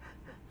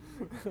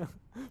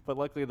 But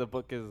luckily the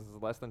book is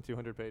less than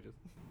 200 pages.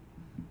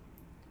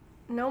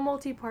 No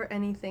multi-part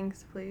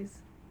anythings, please.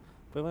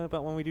 But what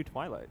about when we do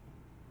Twilight?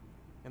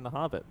 And The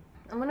Hobbit?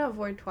 I'm gonna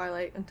avoid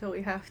Twilight until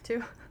we have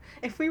to.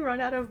 If we run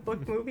out of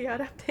book movie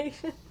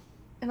adaptation.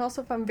 And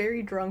also if I'm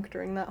very drunk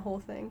during that whole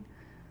thing.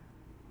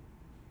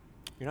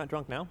 You're not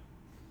drunk now?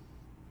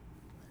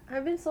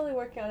 I've been slowly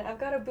working on it. I've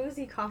got a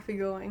boozy coffee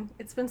going.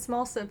 It's been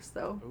small sips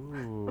though.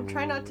 Ooh. I'm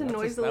trying not to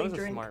noisily that was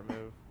drink. A smart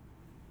move.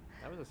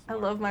 That was a I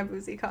smart love my move.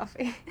 boozy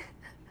coffee.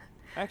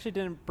 I actually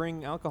didn't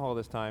bring alcohol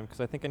this time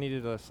because I think I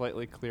needed a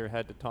slightly clear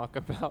head to talk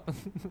about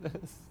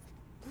this.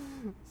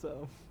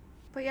 So,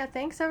 But yeah,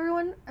 thanks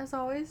everyone, as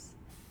always,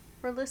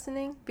 for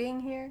listening, being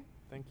here.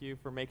 thank you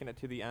for making it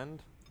to the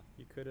end.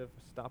 You could have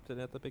stopped it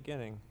at the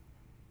beginning,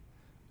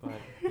 but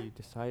you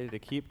decided to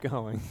keep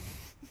going.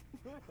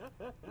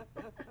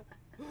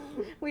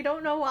 We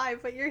don't know why,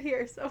 but you're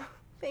here, so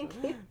thank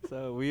you.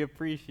 So we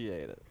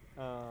appreciate it.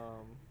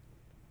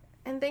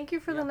 And thank you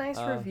for the Yeah, nice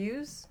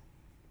reviews.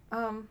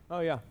 Oh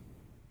yeah.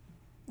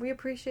 We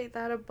appreciate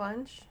that a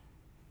bunch.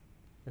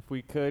 If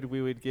we could,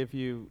 we would give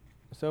you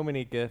so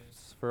many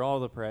gifts for all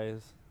the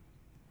praise.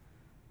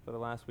 But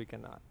alas, we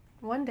cannot.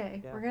 One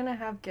day, Yeah. we're gonna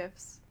have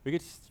gifts.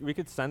 We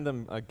could send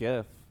them a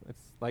GIF.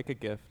 It's like a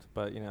gift,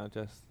 but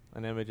just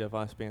an image of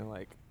us being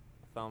like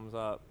thumbs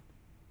up,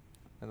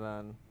 and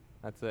then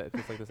That's it. It's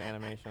just like this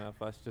animation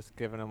of us just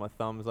giving them a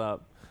thumbs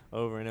up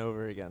over and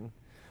over again.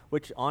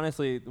 Which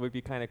honestly would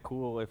be kind of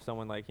cool if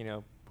someone like,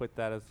 put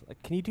that as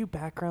like, can you do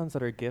backgrounds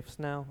that are GIFs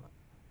now?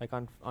 Like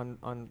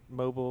on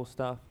mobile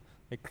stuff?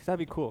 Like, 'cause that'd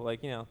be cool.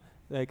 Like,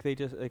 like they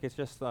just, like it's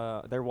just,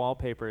 their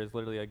wallpaper is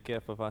literally a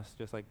GIF of us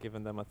just like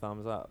giving them a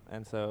thumbs up.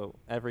 And so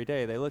every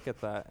day they look at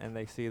that and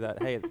they see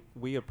that, hey,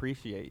 we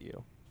appreciate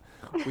you.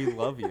 We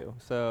love you.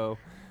 So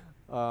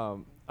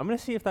I'm going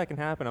to see if that can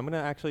happen. I'm going to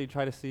actually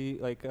try to see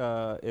like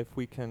if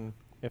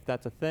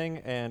that's a thing.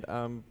 And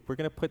we're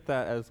going to put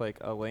that as like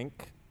a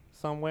link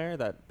somewhere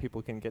that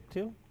people can get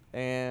to.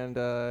 And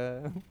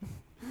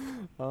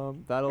that'll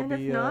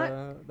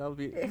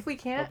be if we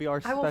can't, that'll be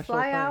our I will special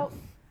fly thing. out.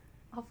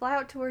 I'll fly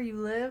out to where you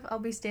live. I'll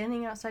be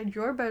standing outside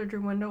your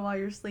bedroom window while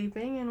you're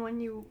sleeping, and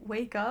when you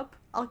wake up,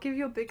 I'll give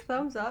you a big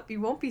thumbs up. You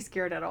won't be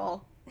scared at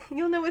all.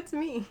 You'll know it's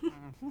me.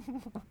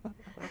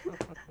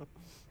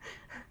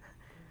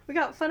 We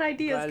got fun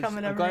ideas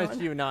coming, I'm glad everyone.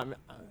 it's you, not me.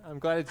 I'm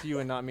glad it's you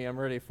and not me. I'm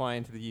already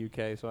flying to the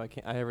UK, so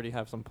I already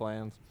have some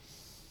plans.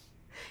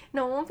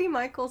 No, it won't be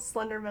Michael's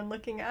Slenderman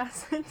looking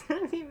ass. It's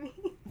gonna be me.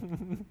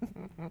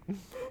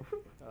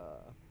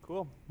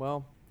 Cool.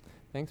 Well,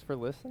 thanks for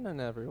listening,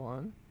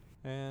 everyone.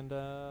 And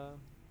I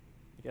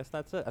guess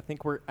that's it. I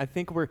think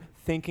we're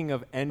thinking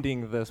of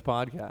ending this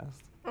podcast.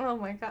 Oh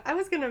my god. I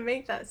was gonna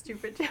make that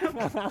stupid joke,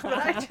 but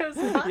I chose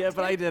not Yeah, to.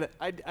 but I did it.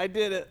 I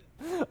did it.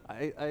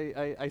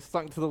 I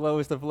sunk to the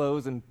lowest of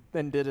lows and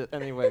then did it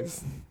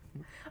anyways.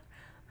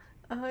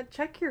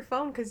 Check your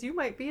phone, because you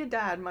might be a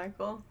dad,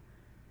 Michael.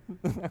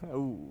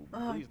 Ooh,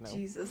 Oh, please no.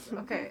 Jesus.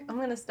 Okay, I'm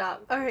gonna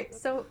stop. Alright,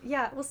 so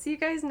yeah, we'll see you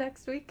guys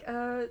next week.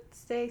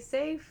 Stay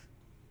safe.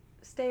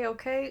 Stay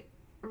okay.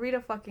 Read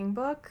a fucking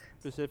book.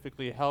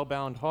 Specifically,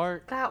 Hellbound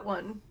Heart. That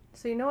one.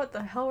 So you know what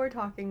the hell we're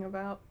talking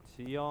about.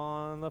 See you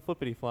on the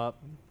flippity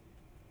flop.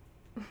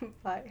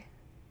 Bye.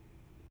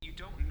 You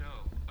don't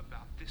know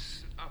about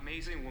this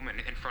amazing woman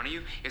in front of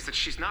you is that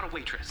she's not a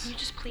waitress.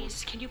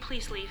 Can you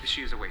please leave?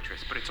 She is a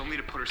waitress, but it's only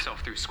to put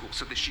herself through school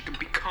so that she can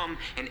become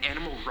an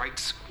animal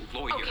rights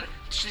lawyer. Okay.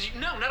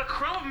 No, not a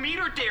crumb of meat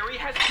or dairy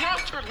has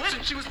crossed her lips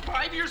since she was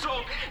 5 years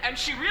old, and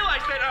she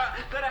realized that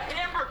a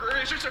hamburger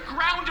is just a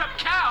ground-up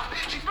cow.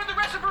 She spent the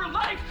rest of her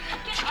life.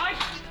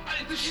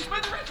 She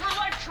spent the rest of her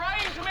life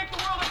trying to make the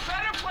world a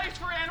better place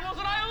for animals,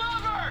 and I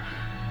love her.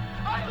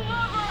 I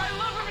love her. I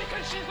love her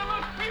because she's the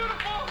most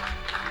beautiful.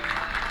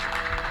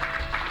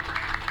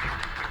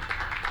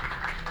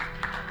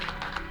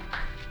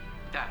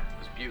 That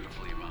was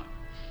beautiful, Iman.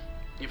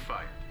 You're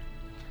fired.